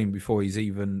liked the stream before he's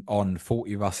even on.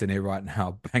 40 of us in here right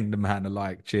now. Bang the man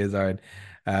alike. Cheers, Owen.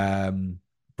 Um,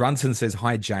 Brunton says,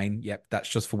 hi, Jane. Yep, that's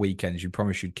just for weekends. You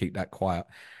promise you'd keep that quiet.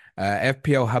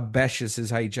 FPL Habesha says,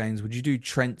 hey, James, would you do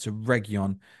Trent to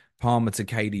Region, Palmer to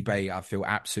KDB? I feel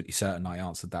absolutely certain I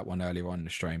answered that one earlier on in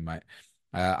the stream, mate.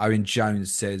 Owen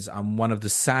Jones says, I'm one of the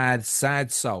sad,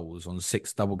 sad souls on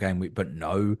 6 double game week, but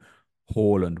no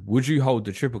Haaland. Would you hold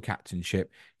the triple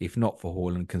captainship if not for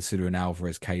Haaland, considering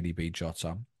Alvarez, KDB,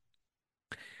 Jota?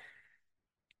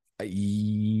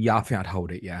 Yeah, I think I'd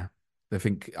hold it, yeah. I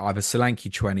think either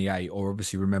Solanke 28 or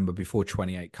obviously remember before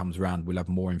 28 comes around, we'll have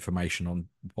more information on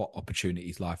what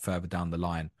opportunities lie further down the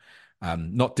line.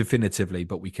 Not definitively,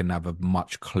 but we can have a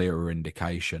much clearer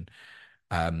indication.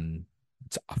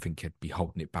 So I think it'd be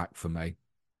holding it back for me.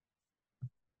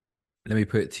 Let me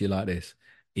put it to you like this.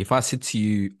 If I said to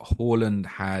you, Haaland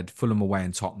had Fulham away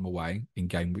and Tottenham away in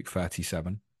game week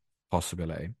 37,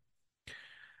 possibility,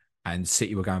 and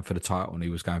City were going for the title and he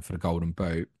was going for the golden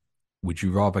boot, would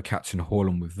you rather captain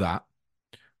Haaland with that,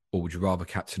 or would you rather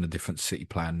captain a different City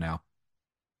plan now?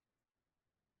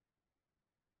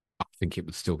 I think it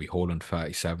would still be Haaland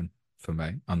 37 for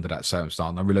me under that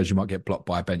circumstance. I realise you might get blocked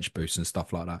by a bench boost and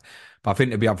stuff like that, but I think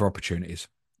there'd be other opportunities.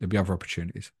 There'd be other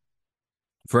opportunities.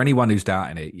 For anyone who's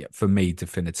doubting it, yeah, for me,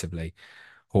 definitively,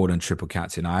 Haaland triple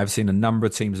captain. I have seen a number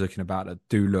of teams looking about that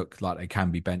do look like they can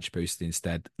be bench boosted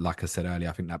instead. Like I said earlier,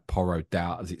 I think that Porro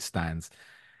doubt as it stands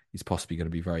is possibly going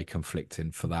to be very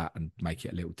conflicting for that and make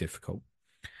it a little difficult.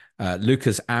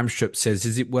 Lucas Amstrup says,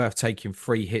 is it worth taking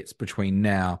 3 hits between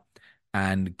now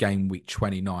and game week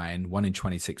 29, 1 in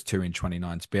 26, 2 in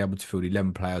 29, to be able to field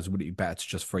 11 players? Would it be better to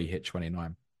just 3 hit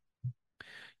 29?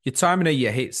 Your timing of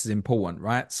your hits is important,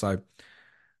 right? So,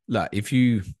 look,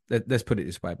 let's put it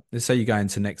this way. Let's say you go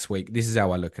into next week. This is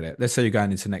how I look at it. Let's say you're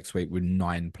going into next week with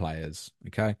 9 players.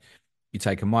 Okay. You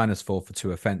take a -4 for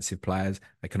 2 offensive players.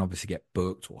 They can obviously get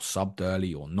booked or subbed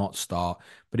early or not start.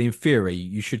 But in theory,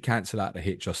 you should cancel out the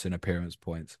hit just in appearance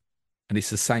points. And it's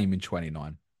the same in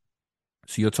 29.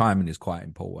 So your timing is quite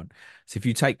important. So if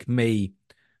you take me,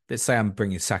 let's say I'm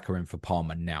bringing Saka in for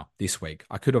Palmer now, this week.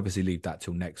 I could obviously leave that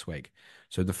till next week.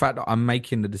 So the fact that I'm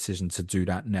making the decision to do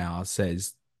that now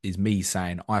is me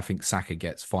saying I think Saka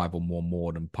gets 5 or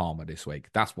more than Palmer this week.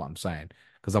 That's what I'm saying.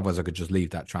 Because otherwise I could just leave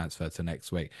that transfer to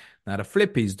next week. Now the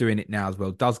flip is doing it now as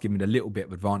well does give me a little bit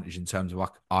of advantage in terms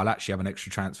of I'll actually have an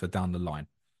extra transfer down the line.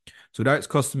 So though it's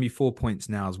costing me 4 points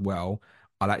now as well,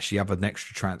 I'll actually have an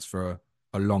extra transfer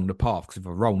along the path. Because if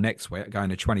I roll next week, I go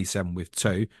into 27 with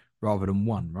 2 rather than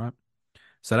 1, right?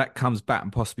 So that comes back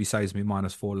and possibly saves me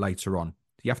 -4 later on.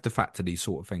 You have to factor these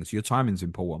sort of things. Your timing's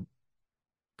important.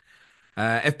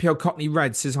 FPL Cockney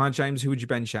Red says, hi, James. Who would you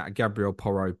bench at? Gabriel,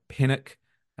 Porro, Pinnock,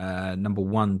 number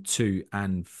 1, 2,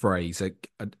 and 3. So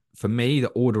for me, the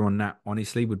order on that,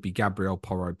 honestly, would be Gabriel,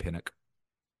 Porro, Pinnock.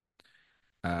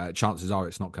 Chances are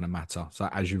it's not going to matter. So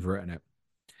as you've written it.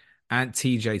 And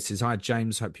TJ says, hi,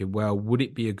 James. Hope you're well. Would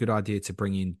it be a good idea to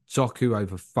bring in Doku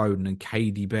over Foden and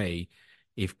KDB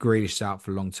if Grealish's out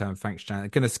for long term? Thanks, Jan. I'm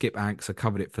going to skip Anks. I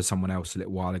covered it for someone else a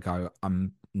little while ago.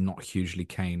 I'm not hugely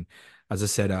keen. As I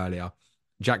said earlier,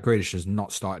 Jack Grealish has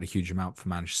not started a huge amount for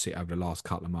Manchester City over the last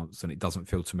couple of months, and it doesn't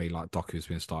feel to me like Doku has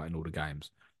been starting all the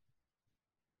games.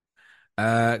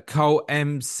 Cole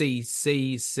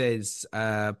MCC says,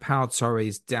 Pau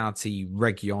Torres, Doughty,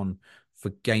 Region for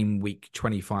game week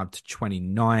 25 to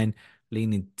 29.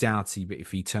 Leaning Doughty, but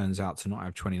if he turns out to not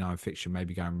have 29 fixture,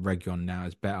 maybe going Region now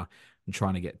is better than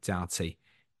trying to get Doughty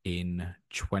in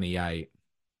 28.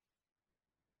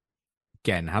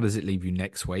 Again, how does it leave you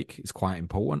next week? It's quite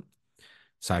important.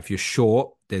 So if you're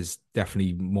short, there's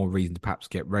definitely more reason to perhaps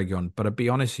get Region. But I'll be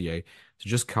honest with you, to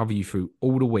just cover you through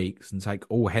all the weeks and take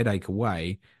all headache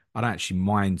away, I don't actually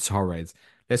mind Torres.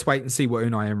 Let's wait and see what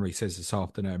Unai Emery says this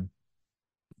afternoon.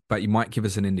 But you might give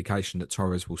us an indication that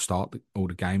Torres will start all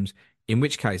the games, in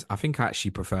which case I think I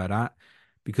actually prefer that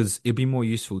because it'd be more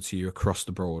useful to you across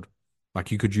the board.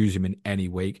 Like you could use him in any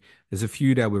week. There's a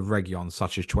few there with Region,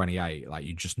 such as 28. Like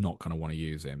you're just not going to want to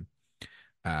use him.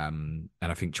 And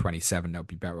I think 27, there'll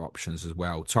be better options as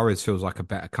well. Torres feels like a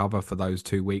better cover for those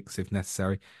 2 weeks if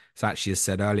necessary. So actually, as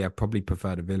said earlier, I probably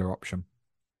prefer the Villa option.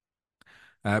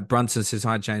 Brunson says,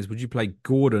 hi, James. Would you play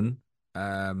Gordon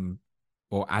or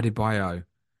Adebayo?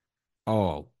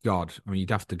 Oh, God. I mean, you'd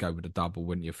have to go with a double,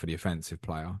 wouldn't you, for the offensive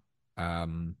player?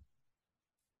 But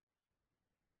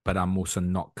I'm also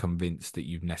not convinced that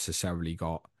you've necessarily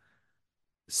got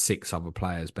 6 other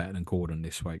players better than Gordon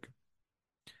this week.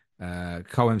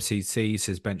 CoMCC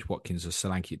says bench Watkins or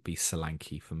Solanke. It'd be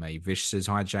Solanke for me. Vish says,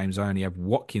 hi, James. I only have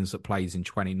Watkins that plays in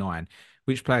 29.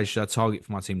 Which players should I target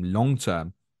for my team long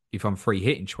term if I'm free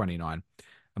hitting 29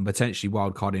 and potentially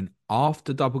wildcarding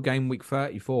after double game week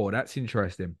 34? That's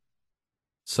interesting.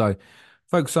 So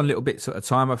focus on little bits at a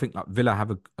time. I think like Villa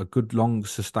have a good long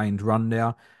sustained run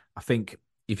there. I think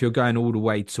if you're going all the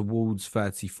way towards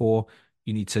 34,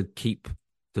 you need to keep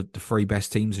the three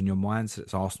best teams in your mind. So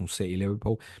it's Arsenal, City,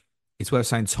 Liverpool. It's worth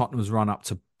saying Tottenham's run up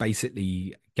to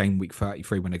basically game week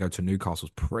 33 when they go to Newcastle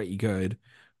is pretty good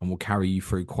and will carry you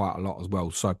through quite a lot as well.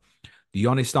 So the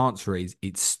honest answer is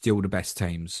it's still the best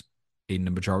teams in the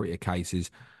majority of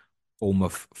cases.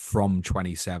 Bournemouth from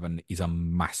 27 is a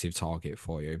massive target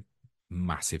for you.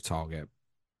 Massive target.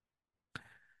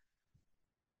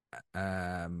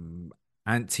 And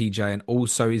TJ, and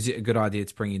also, is it a good idea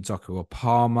to bring in Doku or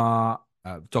Palmer?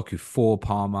 Doku for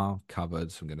Palmer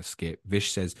covered. So I'm going to skip.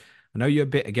 Vish says, I know you're a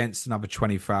bit against another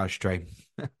 24-hour stream.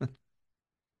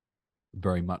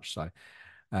 Very much so.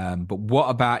 But what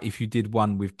about if you did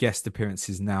one with guest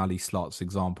appearances, Nowly slots,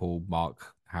 example,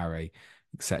 Mark, Harry,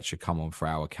 etc., come on for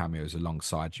our cameos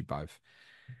alongside you both?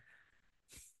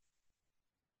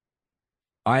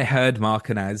 I heard Mark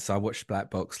and Az. I watched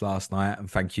Black Box last night, and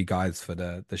thank you guys for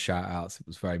the shout outs. It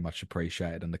was very much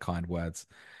appreciated and the kind words.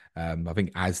 I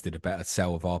think Az did a better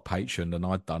sell of our patron than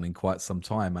I'd done in quite some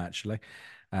time, actually.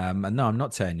 And no, I'm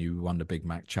not telling you we won the Big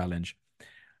Mac challenge.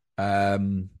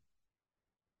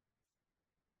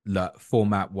 Look,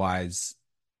 format wise,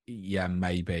 yeah,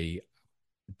 maybe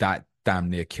that damn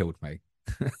near killed me.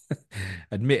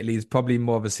 Admittedly, it's probably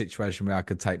more of a situation where I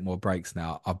could take more breaks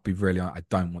now. I'll be really honest, I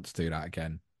don't want to do that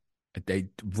again. It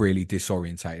really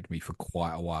disorientated me for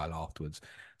quite a while afterwards.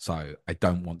 So I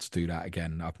don't want to do that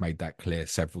again. I've made that clear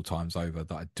several times over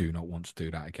that I do not want to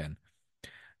do that again.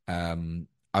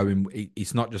 I mean,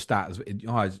 it's not just that.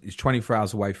 It's 24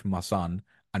 hours away from my son,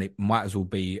 and it might as well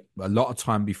be a lot of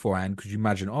time beforehand. Because you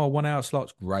imagine, 1 hour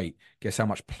slot's great. Guess how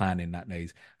much planning that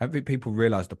needs. I don't think people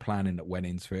realize the planning that went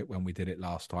into it when we did it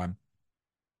last time.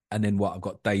 And then what? I've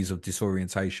got days of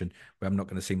disorientation where I'm not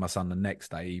going to see my son the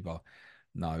next day either.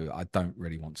 No, I don't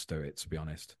really want to do it, to be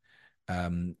honest.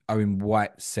 Owen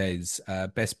White says,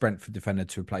 best Brentford defender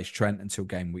to replace Trent until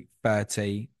game week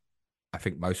 30. I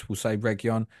think most will say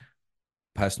Region.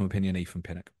 Personal opinion, Ethan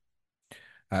Pinnock.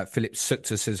 Philip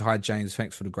Sukta says, hi, James.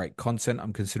 Thanks for the great content.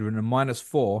 I'm considering a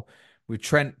 -4 with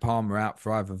Trent Palmer out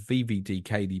for either VVD,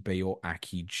 KDB or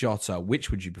Aki Jota.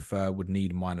 Which would you prefer? Would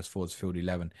need -4 to field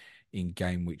 11 in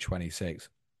game week 26.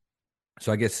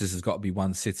 So I guess this has got to be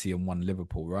one City and one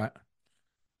Liverpool, right?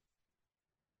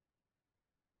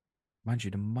 Mind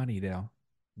you, the money there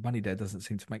doesn't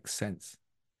seem to make sense.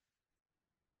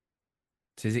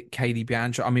 So is it KDB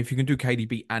and I mean, if you can do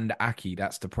KDB and Aki,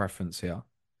 that's the preference here.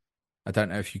 I don't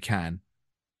know if you can.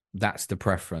 That's the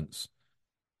preference.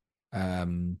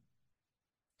 I'm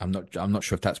not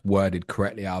sure if that's worded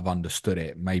correctly. I've understood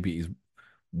it. Maybe it's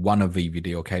one of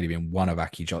VVD or KDB and one of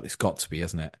Aki Jot. It's got to be,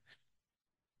 isn't it?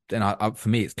 Then for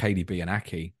me, it's KDB and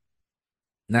Aki.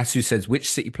 Nasu says,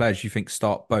 which City players do you think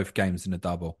start both games in a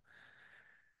double?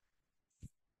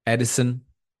 Edison,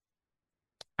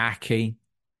 Aki,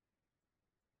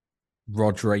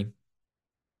 Rodri,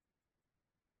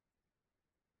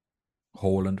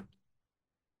 Haaland.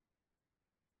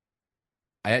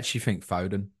 I actually think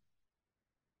Foden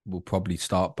will probably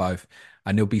start both,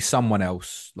 and there'll be someone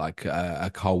else like a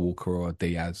Cole Walker or a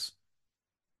Diaz.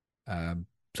 So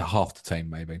half the team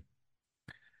maybe.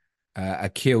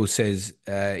 Akil says,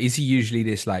 is he usually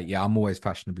this late? Yeah, I'm always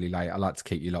fashionably late. I like to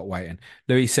keep you lot waiting.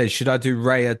 Louis says, should I do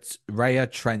Raya,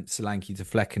 Trent, Solanke to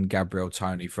Fleck and Gabriel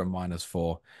Tony from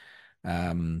 -4?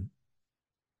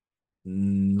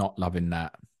 Not loving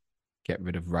that. Get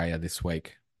rid of Raya this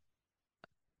week.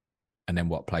 And then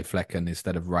what? Play Flecken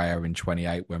instead of Raya in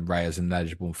 28 when Raya's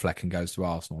ineligible and Flecken goes to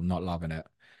Arsenal. Not loving it.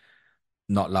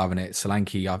 Not loving it.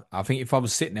 Solanke, I think if I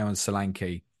was sitting there on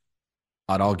Solanke,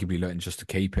 I'd arguably looking just to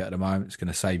keep it at the moment. It's going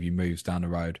to save you moves down the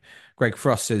road. Greg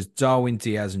Frost says Darwin,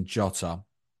 Diaz, and Jota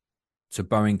to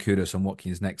Bowen, Kudus, and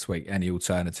Watkins next week. Any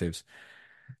alternatives?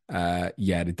 Yeah,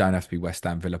 they don't have to be West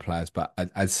Ham Villa players, but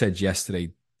as said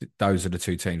yesterday, those are the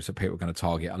two teams that people are going to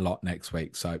target a lot next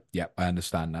week. So, yeah, I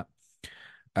understand that.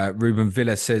 Ruben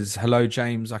Villa says, hello,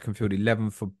 James. I can field 11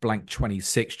 for blank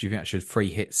 26. Do you think I should free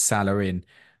hit Salah in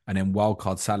and then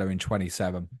wildcard Salah in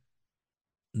 27?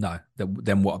 No.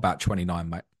 Then what about 29,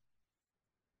 mate?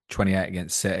 28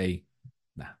 against City?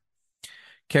 Nah.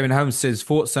 Kevin Holmes says,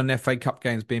 thoughts on FA Cup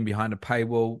games being behind a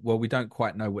paywall? Well, we don't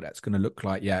quite know what that's going to look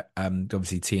like yet.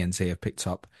 Obviously, TNT have picked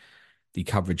up the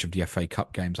coverage of the FA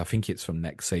Cup games. I think it's from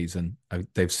next season.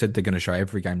 They've said they're going to show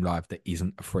every game live that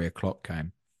isn't a 3 o'clock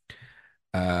game.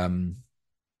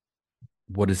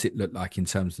 What does it look like in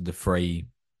terms of the free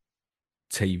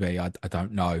TV? I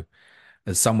don't know.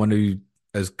 As someone who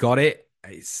has got it,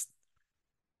 it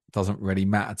doesn't really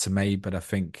matter to me, but I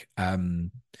think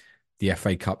the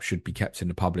FA Cup should be kept in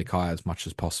the public eye as much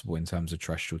as possible in terms of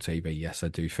terrestrial TV. Yes, I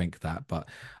do think that, but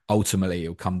ultimately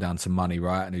it'll come down to money,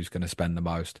 right? And who's going to spend the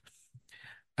most.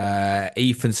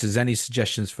 Ethan says, any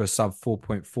suggestions for a sub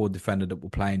 4.4 defender that will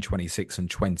play in 26 and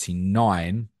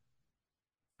 29?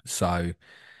 So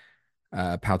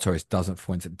Pau Torres doesn't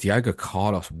fall into Diogo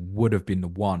Carlos would have been the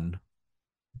one.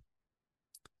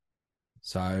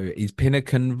 So is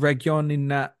Pinnock and Region in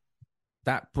that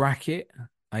bracket?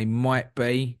 They might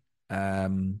be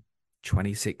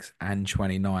 26 and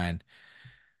 29.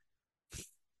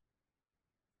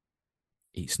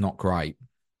 It's not great.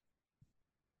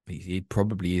 He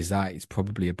probably is that. He's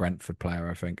probably a Brentford player,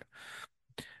 I think.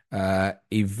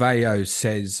 Iveo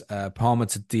says Palmer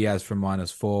to Diaz from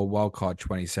 -4. Wildcard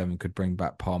 27 could bring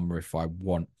back Palmer if I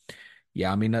want.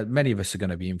 Yeah, I mean, many of us are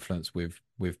going to be influenced with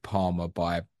Palmer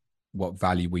by what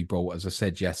value we brought. As I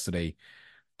said yesterday,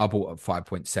 I bought at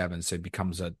 5.7, so it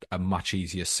becomes a much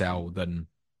easier sell than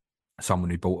someone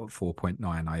who bought at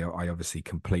 4.9. I obviously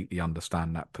completely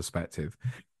understand that perspective.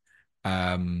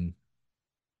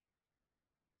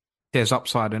 There's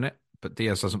upside in it, but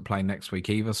Diaz doesn't play next week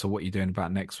either. So what are you doing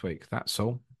about next week? That's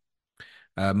all.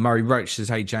 Murray Roach says,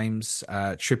 hey, James,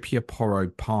 Trippier, Porro,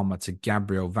 Palmer to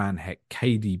Gabriel, Van Heck,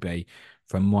 KDB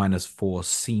from -4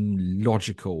 seem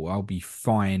logical. I'll be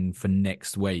fine for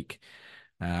next week.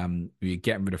 You're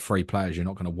getting rid of 3 players you're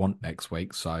not going to want next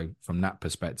week. So from that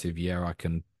perspective, yeah, I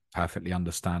can perfectly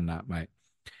understand that, mate.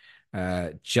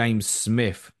 James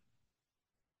Smith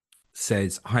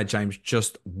says, hi, James,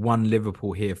 just one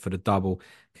Liverpool here for the double.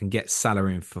 Can get Salah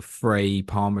in for free.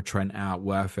 Palmer, Trent out,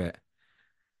 worth it.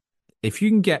 If you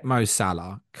can get Mo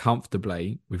Salah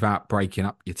comfortably without breaking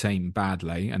up your team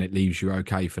badly and it leaves you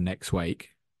okay for next week,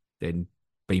 then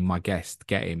be my guest,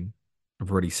 get him. I've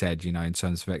already said, in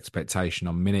terms of expectation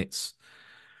on minutes,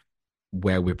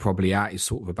 where we're probably at is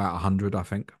sort of about 100, I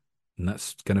think. And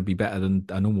that's going to be better than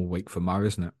a normal week for Mo,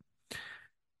 isn't it?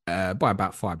 By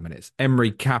about 5 minutes.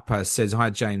 Emery Kappa says, hi,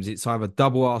 James. It's either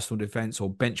double Arsenal defence or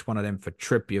bench one of them for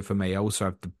Trippier for me. I also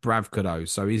have the Bravkado.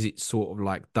 So is it sort of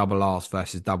like double Ars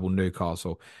versus double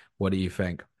Newcastle? What do you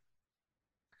think?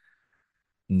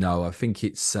 No, I think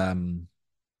it's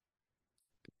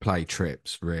play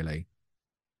Trips, really.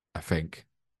 I think.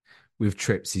 With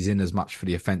Trips, he's in as much for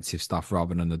the offensive stuff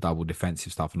rather than the double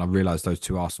defensive stuff. And I realise those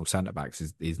two Arsenal centre-backs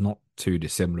is not too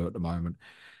dissimilar at the moment.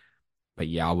 But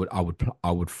yeah,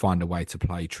 I would find a way to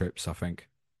play Trips, I think.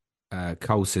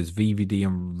 Cole says VVD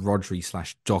and Rodri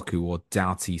 / Doku or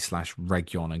Doughty /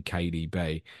 Region and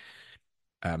KDB.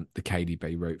 The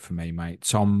KDB route for me, mate.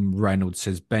 Tom Reynolds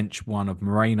says bench one of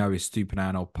Moreno is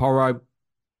Stupinan or Porro.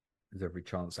 There's every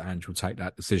chance that Ange will take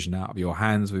that decision out of your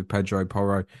hands with Pedro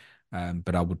Porro.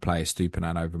 But I would play a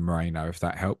Stupinan over Moreno if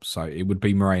that helps. So it would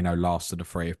be Moreno last of the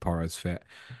 3 if Porro's fit.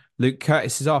 Luke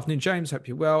Curtis is afternoon, James. Hope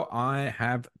you're well. I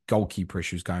have goalkeeper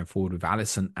issues going forward with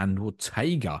Alisson and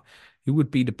Ortega. Who would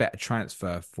be the better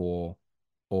transfer for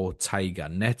Ortega?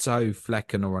 Neto,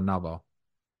 Flecken, or another?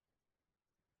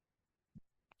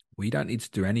 We don't need to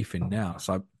do anything now.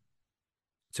 So,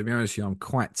 to be honest with you, I'm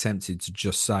quite tempted to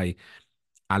just say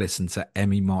Alisson to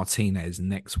Emi Martinez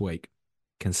next week.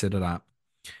 Consider that.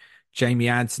 Jamie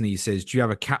Anthony says, do you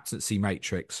have a captaincy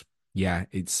matrix? Yeah,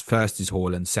 it's first is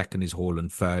Haaland, second is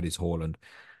Haaland, third is Haaland.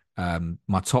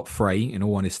 My top 3, in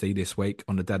all honesty, this week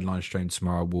on the deadline stream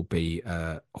tomorrow will be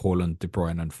Haaland, De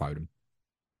Bruyne, and Foden.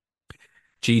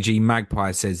 GG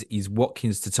Magpie says, is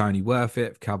Watkins to Tony worth it?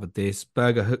 I've covered this.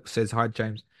 Burger Hook says, hi,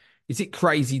 James. Is it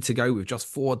crazy to go with just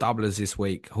 4 doublers this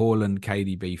week? Haaland,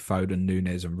 KDB, Foden,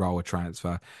 Nunes, and Rower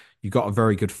transfer. You got a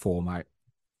very good 4, mate.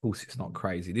 Of course, it's not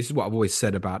crazy. This is what I've always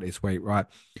said about this week, right?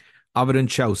 Other than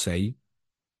Chelsea,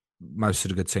 most of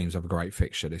the good teams have a great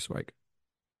fixture this week.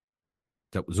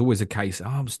 That was always a case.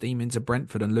 I'm steaming to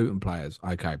Brentford and Luton players.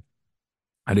 Okay.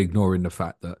 And ignoring the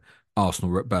fact that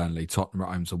Arsenal are at Burnley, Tottenham are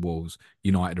at home to Wolves,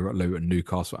 United are at Luton,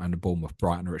 Newcastle are at Bournemouth,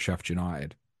 Brighton are at Sheffield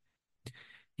United.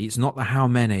 It's not the how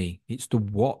many, it's the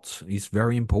what. It's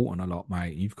very important a lot,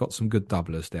 mate. You've got some good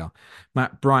doublers there.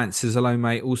 Matt Bryant says, hello,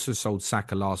 mate. Also sold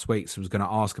Saka last week, so I was going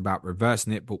to ask about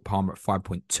reversing it, bought Palmer at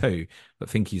 5.2, but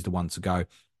think he's the one to go.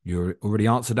 You already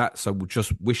answered that, so we'll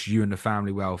just wish you and the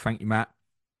family well. Thank you, Matt.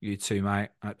 You too, mate.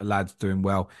 The lad's doing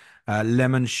well.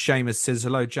 Lemon Seamus says,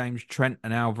 hello, James, Trent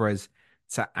and Alvarez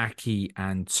to Aki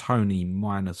and Tony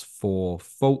 -4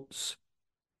 faults.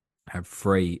 have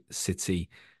 3 City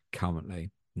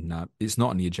currently. No, it's not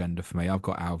on the agenda for me. I've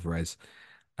got Alvarez.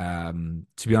 To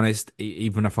be honest,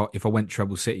 even if I went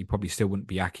treble City, probably still wouldn't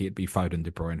be Aki. It'd be Foden,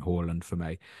 De Bruyne, Haaland for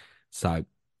me. So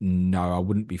no, I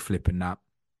wouldn't be flipping that.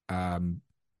 Um,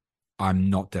 I'm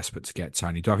not desperate to get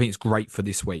Tony. Do I think it's great for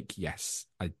this week? Yes.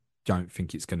 I don't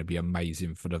think it's going to be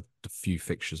amazing for the few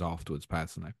fixtures afterwards,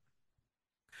 personally.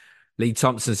 Lee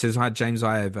Thompson says, "Hi, James.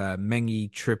 I have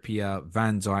Mengi, Trippier,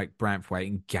 Van Dijk, Branthwaite,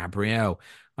 and Gabriel.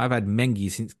 I've had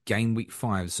Mengi since game week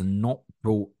 5, so not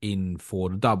brought in for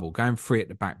the double. Going free at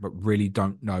the back, but really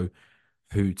don't know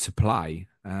who to play.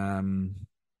 Van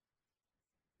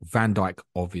Dijk,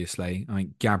 obviously. I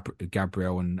think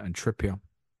Gabriel and Trippier.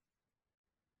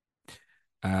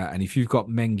 And if you've got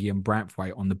Mengi and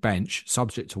Branthwaite on the bench,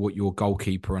 subject to what your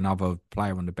goalkeeper and other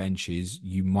player on the bench is,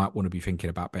 you might want to be thinking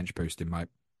about bench boosting, mate.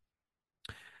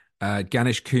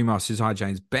 Ganesh Kumar says, "Hi,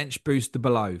 James. Bench booster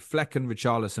below. Flecken,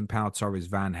 Richarlison, Pau Torres,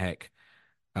 Van Heck,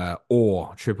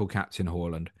 or triple captain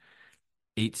Haaland."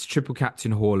 It's triple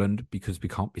captain Haaland because we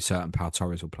can't be certain Pau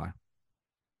Torres will play.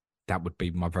 That would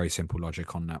be my very simple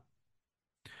logic on that.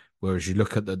 Whereas you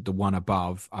look at the one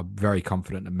above, I'm very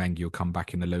confident that Mengi will come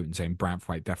back in the Luton team.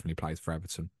 Branthwaite definitely plays for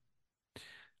Everton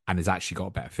and has actually got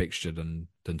a better fixture than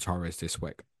Torres this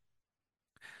week.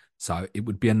 So it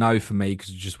would be a no for me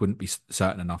because you just wouldn't be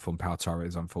certain enough on Pau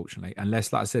Torres, unfortunately.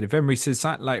 Unless, like I said, if Emery says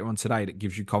something later on today that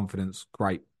gives you confidence,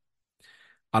 great.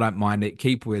 I don't mind it.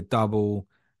 Keep with double,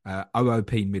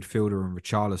 OOP midfielder and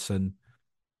Richarlison.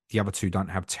 The other two don't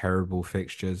have terrible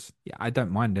fixtures. Yeah, I don't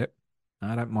mind it.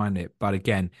 I don't mind it. But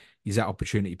again, is that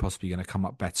opportunity possibly going to come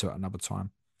up better at another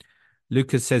time?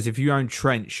 Lucas says, "If you own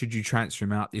Trent, should you transfer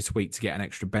him out this week to get an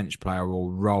extra bench player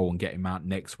or roll and get him out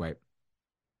next week?"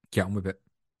 Get on with it.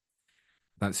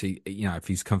 Don't see, if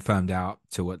he's confirmed out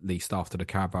till at least after the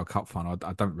Carabao Cup final,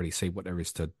 I don't really see what there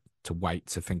is to wait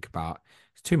to think about.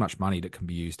 It's too much money that can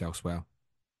be used elsewhere.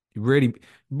 You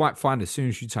might find as soon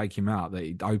as you take him out that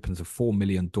it opens a 4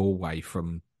 million doorway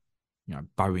from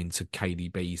Bowen to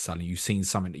KDB. Suddenly you've seen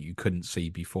something that you couldn't see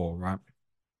before, right?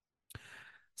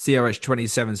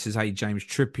 CRS27 says, "Hey, James,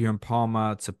 Trippier and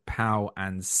Palmer to Pau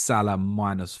and Salah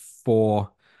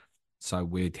 -4. So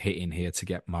we're hitting here to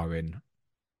get Mo in.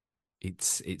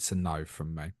 It's a no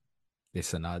from me.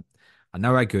 Listen, I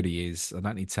know how good he is. I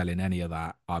don't need telling any of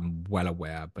that. I'm well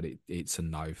aware, but it's a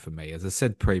no for me. As I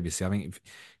said previously, I think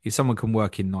if someone can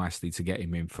work in nicely to get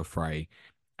him in for free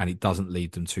and it doesn't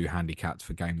lead them to handicapped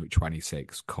for game week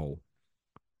 26, cool.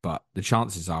 But the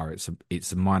chances are it's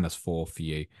a -4 for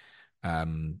you,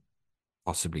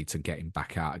 possibly to get him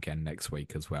back out again next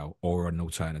week as well, or an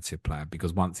alternative player,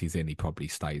 because once he's in, he probably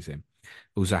stays in.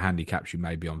 Also handicaps you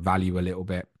maybe on value a little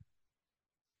bit.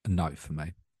 A no for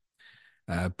me.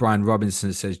 Brian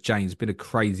Robinson says, "James, been a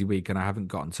crazy week and I haven't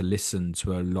gotten to listen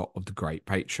to a lot of the great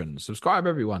patrons. Subscribe,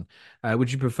 everyone.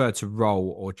 Would you prefer to roll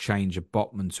or change a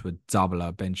Botman to a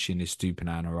doubler, benching a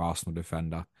Stupinan or Arsenal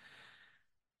defender?"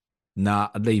 Nah,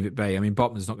 I'd leave it be. I mean,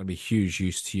 Botman's not going to be huge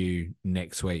use to you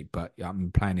next week, but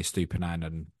I'm playing his Stupinan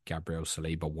and Gabriel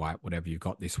Saliba, White, whatever you've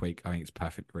got this week. I think it's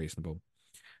perfectly reasonable.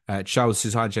 Charles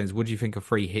says, "Hi, James. What do you think of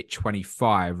free hit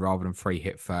 25 rather than free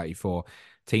hit 34?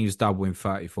 Teams double in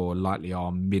 34 likely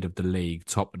are mid of the league,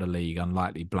 top of the league,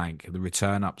 unlikely blank. The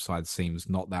return upside seems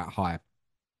not that high."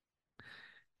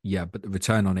 Yeah, but the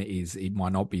return on it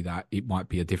might not be that. It might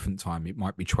be a different time. It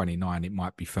might be 29. It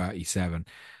might be 37.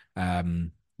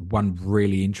 One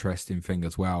really interesting thing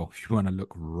as well, if you want to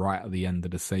look right at the end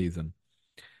of the season,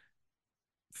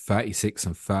 36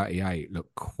 and 38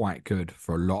 look quite good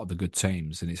for a lot of the good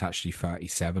teams, and it's actually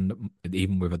 37 that,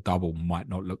 even with a double, might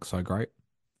not look so great.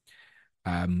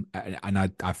 And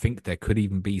I think there could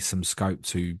even be some scope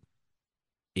to,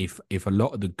 if a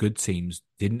lot of the good teams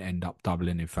didn't end up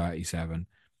doubling in 37,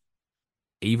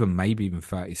 maybe even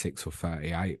 36 or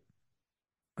 38,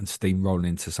 and steamrolling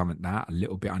into something that a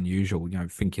little bit unusual,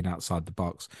 thinking outside the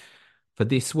box. For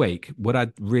this week, what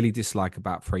I really dislike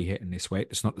about free hitting this week,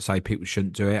 it's not to say people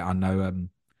shouldn't do it. I know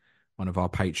one of our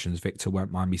patrons, Victor,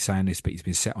 won't mind me saying this, but he's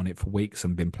been set on it for weeks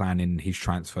and been planning his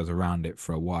transfers around it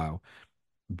for a while.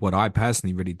 What I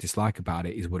personally really dislike about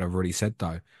it is what I've already said,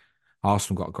 though.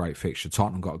 Arsenal got a great fixture.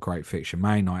 Tottenham got a great fixture.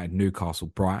 Man United, Newcastle,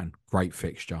 Brighton, great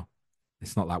fixture.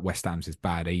 It's not like West Ham's is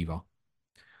bad either.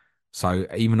 So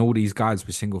even all these guys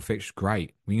with single fixture,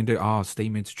 great. We can do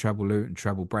steam into treble Luton,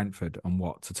 treble Brentford, and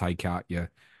what to take out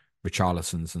your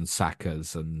Richarlisons and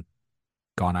Sakas and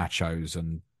Garnachos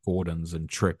and Gordons and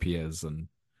Trippiers, and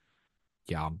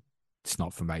yeah, it's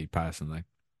not for me personally.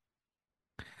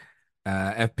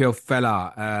 FPL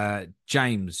fella,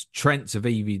 James, Trent to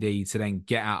VVD to then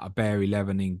get out a bare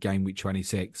 11 in game week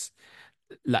 26.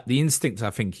 Like the instinct,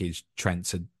 I think, is Trent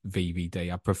to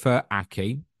VVD. I prefer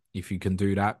Aki if you can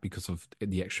do that because of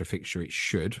the extra fixture. It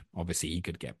should obviously he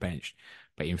could get benched,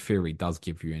 but in theory, it does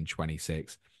give you in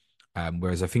 26.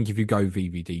 Whereas I think if you go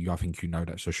VVD, I think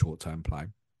that's a short term play.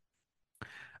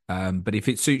 But if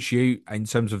it suits you in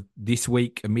terms of this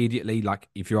week immediately, like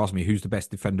if you ask me who's the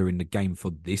best defender in the game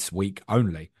for this week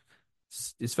only,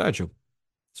 it's Virgil.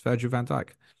 It's Virgil van Dijk.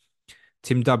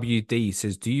 Tim WD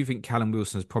says, do you think Callum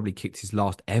Wilson has probably kicked his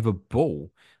last ever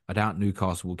ball? I doubt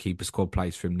Newcastle will keep a squad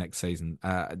place for him next season.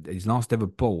 His last ever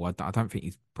ball, I don't think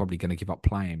he's probably going to give up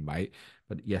playing, mate.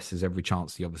 But yes, there's every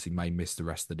chance he obviously may miss the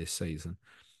rest of this season.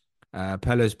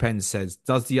 Pelo's Pen says,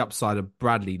 does the upside of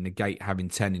Bradley negate having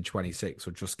 10 in 26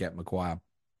 or just get Maguire?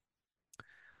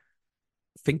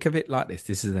 Think of it like this.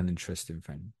 This is an interesting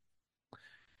thing.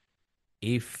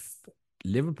 If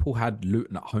Liverpool had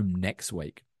Luton at home next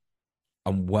week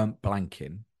and weren't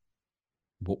blanking,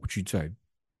 what would you do?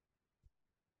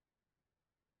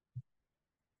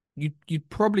 You'd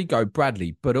probably go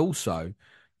Bradley, but also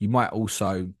you might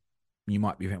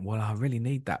be thinking, well, I really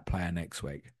need that player next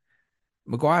week.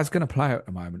 Maguire's going to play at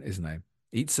the moment, isn't he?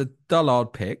 It's a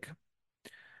dullard pick,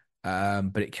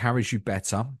 but it carries you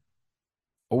better.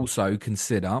 Also,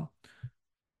 consider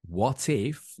what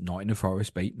if Nottingham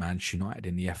Forest beat Manchester United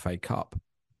in the FA Cup?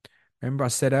 Remember I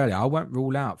said earlier, I won't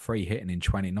rule out free hitting in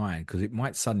 29 because it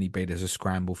might suddenly be there's a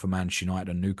scramble for Manchester United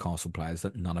and Newcastle players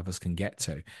that none of us can get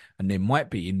to. And there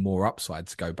might be in more upside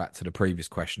to go back to the previous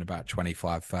question about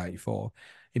 25-34.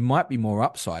 It might be more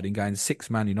upside in going 6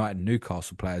 Man United and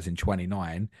Newcastle players in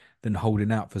 29 than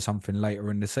holding out for something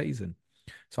later in the season.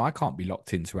 So I can't be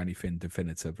locked into anything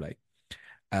definitively.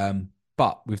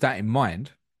 But with that in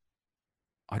mind,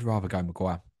 I'd rather go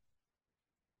Maguire.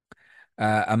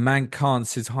 A man Khan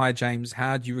says, hi, James.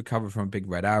 How do you recover from a big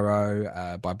red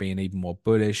arrow by being even more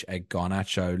bullish? Ed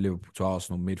Garnacho, Liverpool to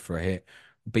Arsenal, mid for a hit.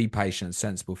 Be patient and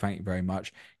sensible. Thank you very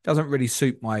much. Doesn't really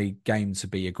suit my game to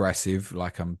be aggressive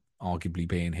like I'm arguably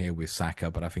being here with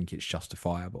Saka, but I think it's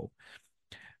justifiable.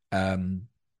 For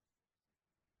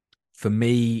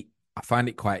me, I find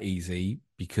it quite easy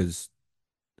because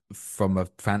from a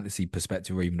fantasy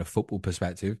perspective or even a football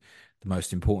perspective, the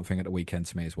most important thing at the weekend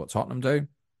to me is what Tottenham do.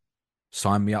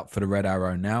 Sign me up for the red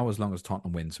arrow now as long as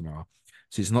Tottenham win tomorrow.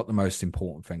 So it's not the most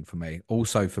important thing for me.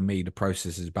 Also, for me, the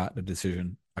process is about the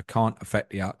decision. I can't affect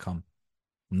the outcome.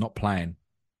 I'm not playing.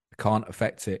 I can't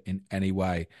affect it in any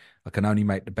way. I can only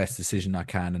make the best decision I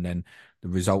can, and then the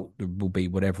result will be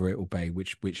whatever it will be,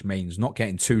 which means not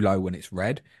getting too low when it's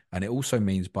red. And it also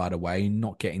means, by the way,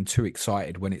 not getting too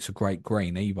excited when it's a great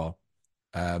green either.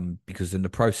 Because then the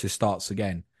process starts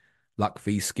again. Luck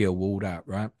v skill ruled out,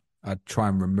 right? I try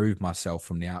and remove myself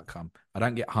from the outcome. I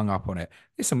don't get hung up on it.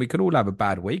 Listen, we could all have a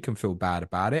bad week and feel bad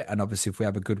about it. And obviously, if we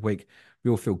have a good week,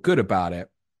 we all feel good about it.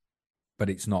 But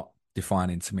it's not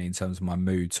defining to me in terms of my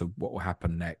mood to what will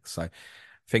happen next. So I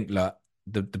think, look,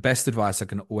 the best advice I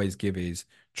can always give is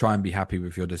try and be happy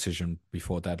with your decision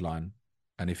before deadline.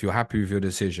 And if you're happy with your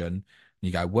decision,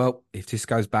 you go, well, if this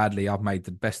goes badly, I've made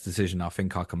the best decision I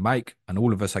think I can make. And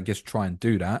all of us, I guess, try and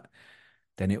do that.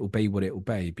 Then it will be what it will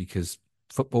be because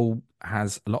football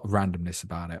has a lot of randomness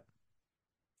about it.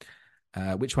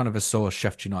 Which one of us saw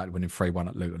Sheffield United winning 3-1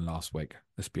 at Luton last week?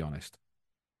 Let's be honest.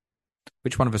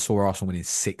 Which one of us saw Arsenal winning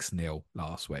 6-0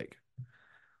 last week?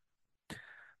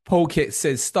 Paul Kit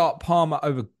says, start Palmer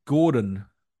over Gordon.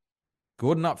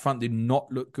 Gordon up front did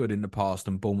not look good in the past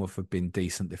and Bournemouth have been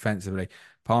decent defensively.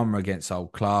 Palmer against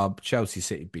old club. Chelsea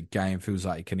City, big game. Feels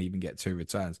like he can even get 2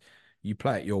 returns. You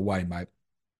play it your way, mate.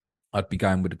 I'd be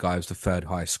going with the guy who's the 3rd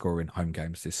highest scorer in home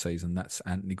games this season. That's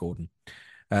Anthony Gordon.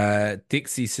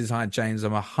 Dixie says, hi, James.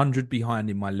 I'm 100 behind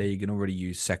in my league and already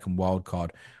used second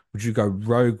wildcard. Would you go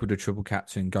rogue with a triple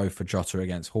captain, go for Jota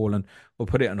against Haaland, or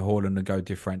put it on Haaland and go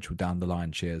differential down the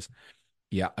line? Cheers.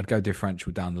 Yeah, I'd go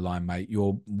differential down the line, mate.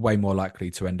 You're way more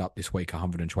likely to end up this week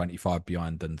 125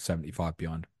 behind than 75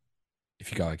 behind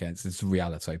if you go against. It's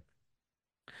reality.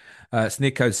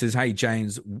 Snicko says, hey,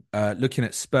 James, looking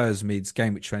at Spurs mids,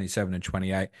 game week 27 and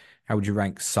 28, how would you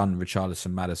rank Son,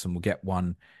 Richarlison, Maddison? We'll get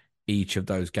one each of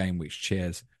those game weeks.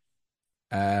 Cheers.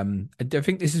 I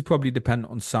think this is probably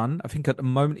dependent on Son. I think at the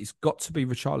moment it's got to be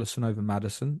Richarlison over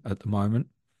Maddison at the moment.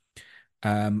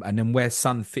 And then where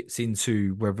Son fits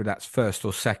into, whether that's first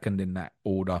or second in that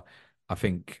order, I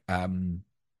think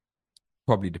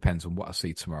probably depends on what I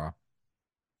see tomorrow.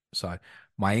 So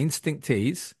my instinct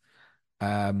is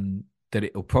that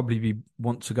it'll probably be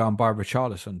want to go and buy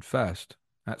Richarlison first.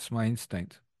 That's my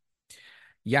instinct.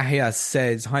 Yahya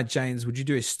says, hi, James, would you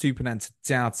do a Stupinant to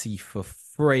Doughty for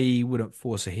free? Wouldn't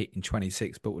force a hit in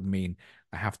 26, but would mean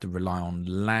I have to rely on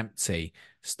Lamptey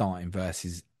starting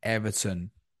versus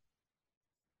Everton.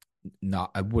 No,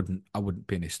 I wouldn't. I wouldn't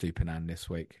be in his stupid hand this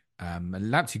week. And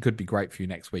Lamptey could be great for you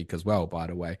next week as well, by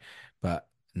the way. But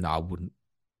no, I wouldn't.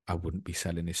 I wouldn't be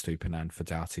selling his stupid hand for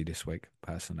Doughty this week,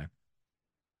 personally.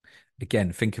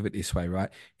 Again, think of it this way, right?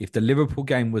 If the Liverpool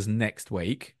game was next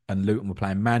week and Luton were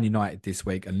playing Man United this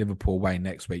week and Liverpool away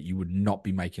next week, you would not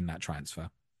be making that transfer.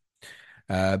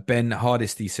 Ben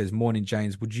Hardesty says, Morning,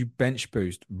 James. Would you bench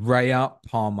boost Raya,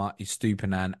 Palmer,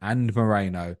 Estupinan, and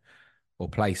Moreno, or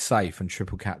play safe and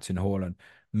triple captain Haaland?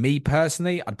 Me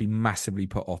personally, I'd be massively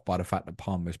put off by the fact that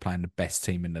Palmer is playing the best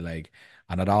team in the league.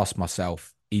 And I'd ask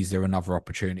myself, is there another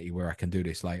opportunity where I can do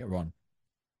this later on?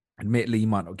 Admittedly, you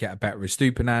might not get a better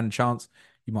Estupinan chance.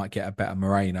 You might get a better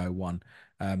Moreno one.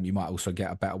 You might also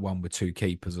get a better one with two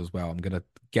keepers as well. I'm going to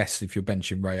guess if you're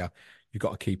benching Raya, you've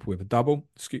got a keeper with a double.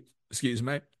 Excuse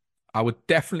me. I would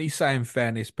definitely say, in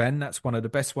fairness, Ben, that's one of the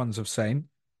best ones I've seen.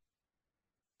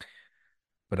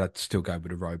 But I'd still go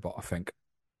with the robot, I think.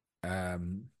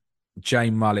 Jay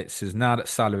Mullet says, now that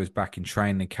Salah is back in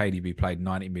training and KDB played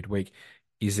 90 midweek,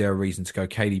 is there a reason to go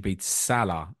KDB to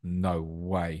Salah? No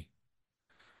way.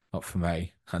 Not for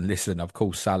me. And listen, of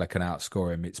course, Salah can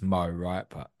outscore him. It's Mo, right?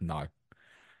 But no. I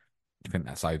think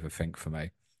that's overthink for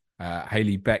me.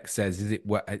 Haley Beck says, is it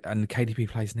worth... And KDB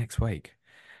plays next week.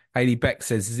 Haley Beck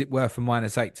says, is it worth a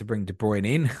 -8 to bring De Bruyne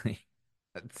in?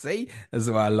 See? That's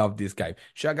why I love this game.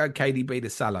 Should I go KDB to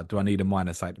Salah? Do I need a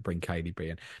 -8 to bring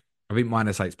KDB in? I think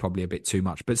 -8 is probably a bit too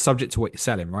much, but subject to what you're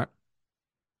selling, right?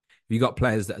 If you got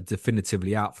players that are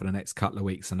definitively out for the next couple of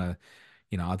weeks and I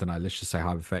don't know, let's just say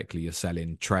hypothetically you're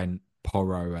selling Trent,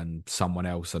 Porro, and someone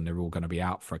else, and they're all going to be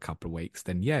out for a couple of weeks,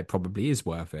 then yeah, it probably is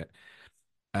worth it.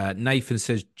 Nathan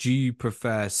says, do you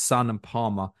prefer Son and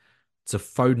Palmer to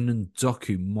Foden and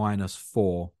Doku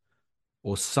 -4,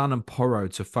 or Son and Porro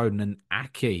to Foden and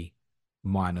Aki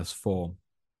 -4?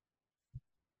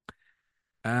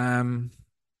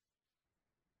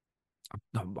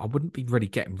 I wouldn't be really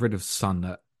getting rid of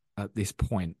Son at this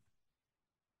point.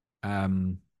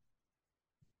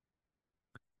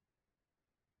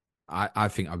 I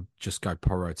think I'd just go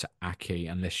Porro to Aki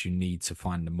unless you need to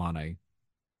find the money.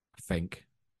 I think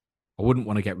I wouldn't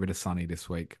want to get rid of Sonny this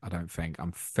week. I don't think.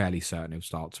 I'm fairly certain he'll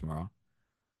start tomorrow.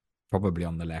 Probably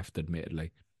on the left,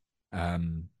 admittedly.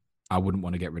 I wouldn't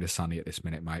want to get rid of Sonny at this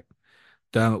minute, mate.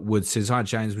 Dermot Wood says, hi,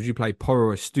 James. Would you play Porro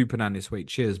or Stupinan this week?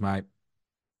 Cheers, mate.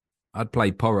 I'd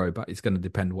play Porro, but it's going to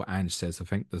depend what Ange says, I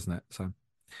think, doesn't it? So,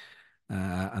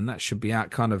 and that should be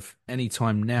out kind of any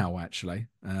time now, actually.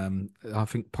 I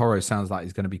think Porro sounds like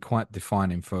he's going to be quite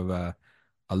defining for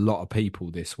a lot of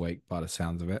people this week, by the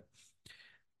sounds of it.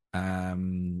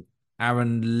 Aaron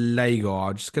Lego,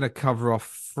 I'm just going to cover off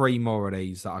 3 more of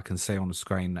these that I can see on the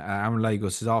screen. Aaron Lego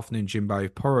says, afternoon, Jimbo.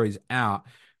 If Porro is out,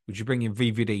 would you bring in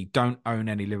VVD? Don't own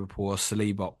any Liverpool or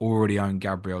Saliba. Already own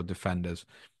Gabriel defenders.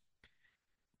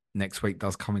 Next week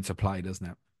does come into play, doesn't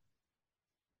it?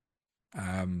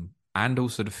 And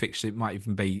also the fixture,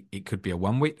 it could be a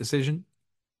 1-week decision.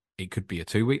 It could be a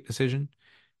 2-week decision.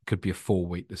 It could be a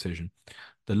 4-week decision.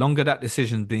 The longer that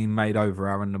decision's being made over,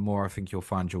 Aaron, the more I think you'll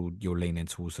find you'll lean in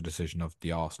towards the decision of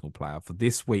the Arsenal player. For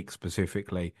this week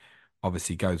specifically,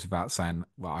 obviously goes without saying,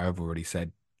 well, I have already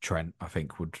said Trent, I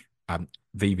think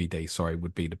VVD,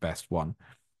 would be the best one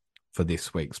for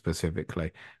this week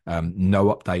specifically.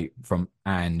 No update from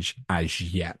Ange as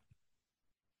yet.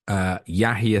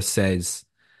 Yahya says,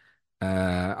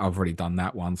 I've already done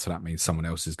that one, so that means someone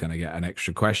else is going to get an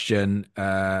extra question.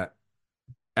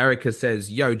 Erica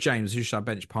says, yo, James, who should I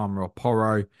bench, Palmer or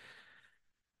Porro?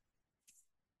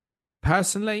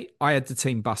 Personally, I had the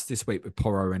team bust this week with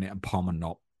Porro in it and Palmer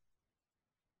not.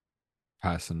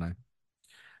 Personally.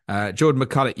 Jordan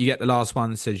McCulloch, you get the last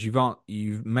one, says,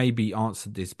 you've maybe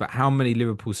answered this, but how many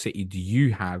Liverpool City do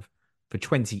you have for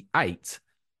 28?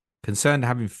 Concerned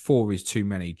having 4 is too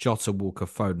many. Jota, Walker,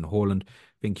 Foden, Haaland.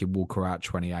 Thinking Walker out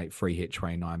 28, free hit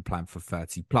 29, plan for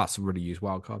 30 plus. I really use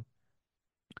wildcard.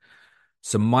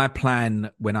 So my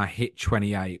plan when I hit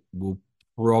 28 will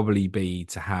probably be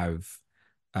to have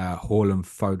Haaland,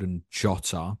 Foden,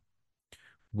 Jota,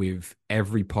 with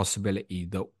every possibility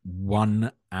that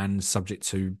one, and subject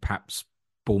to perhaps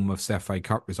Bournemouth's FA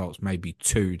Cup results, maybe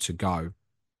 2 to go.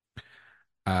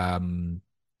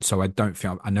 So I don't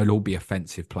think I know they'll all be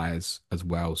offensive players as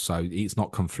well. So it's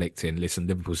not conflicting. Listen,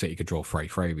 Liverpool City could draw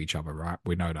 3-3 of each other, right?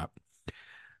 We know that.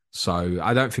 So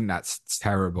I don't think that's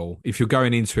terrible. If you're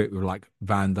going into it with like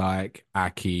Van Dijk,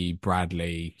 Aki,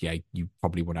 Bradley, yeah, you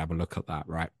probably would have a look at that,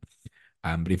 right?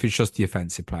 But if it's just the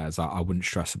offensive players, I wouldn't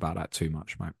stress about that too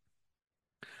much, mate.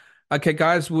 Okay,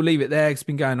 guys, we'll leave it there. It's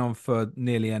been going on for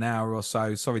nearly an hour or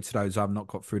so. Sorry to those I've not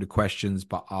got through the questions,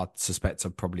 but I suspect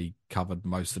I've probably covered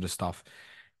most of the stuff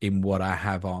in what I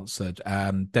have answered.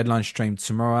 Deadline stream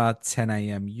tomorrow, 10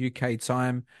 a.m. UK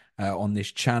time on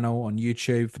this channel on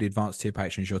YouTube. For the advanced tier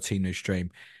patrons, your team news stream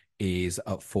is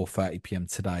at 4:30 p.m.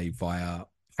 today via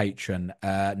Patreon.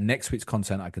 Next week's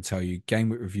content, I could tell you, Game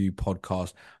Week Review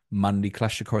podcast, Monday,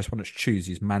 Clash of Correspondence,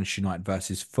 Tuesdays, Manchester United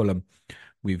versus Fulham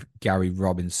with Gary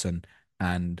Robinson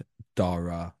and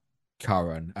Dara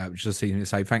Curran. Just need to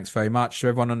say thanks very much to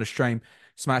everyone on the stream.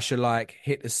 Smash a like,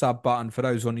 hit the sub button. For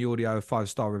those on the audio, a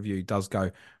 5-star review does go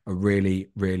a really,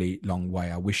 really long way.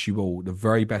 I wish you all the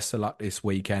very best of luck this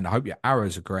weekend. I hope your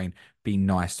arrows are green. Be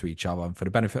nice to each other. And for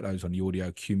the benefit of those on the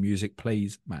audio, cue music,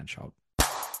 please. Man child.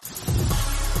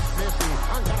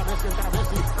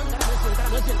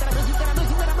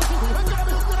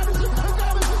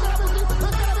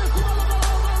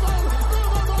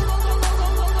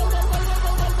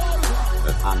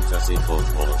 Fantasy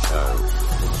Football Show.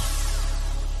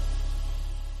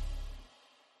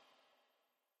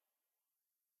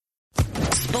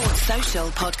 Sports Social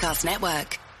Podcast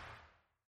Network.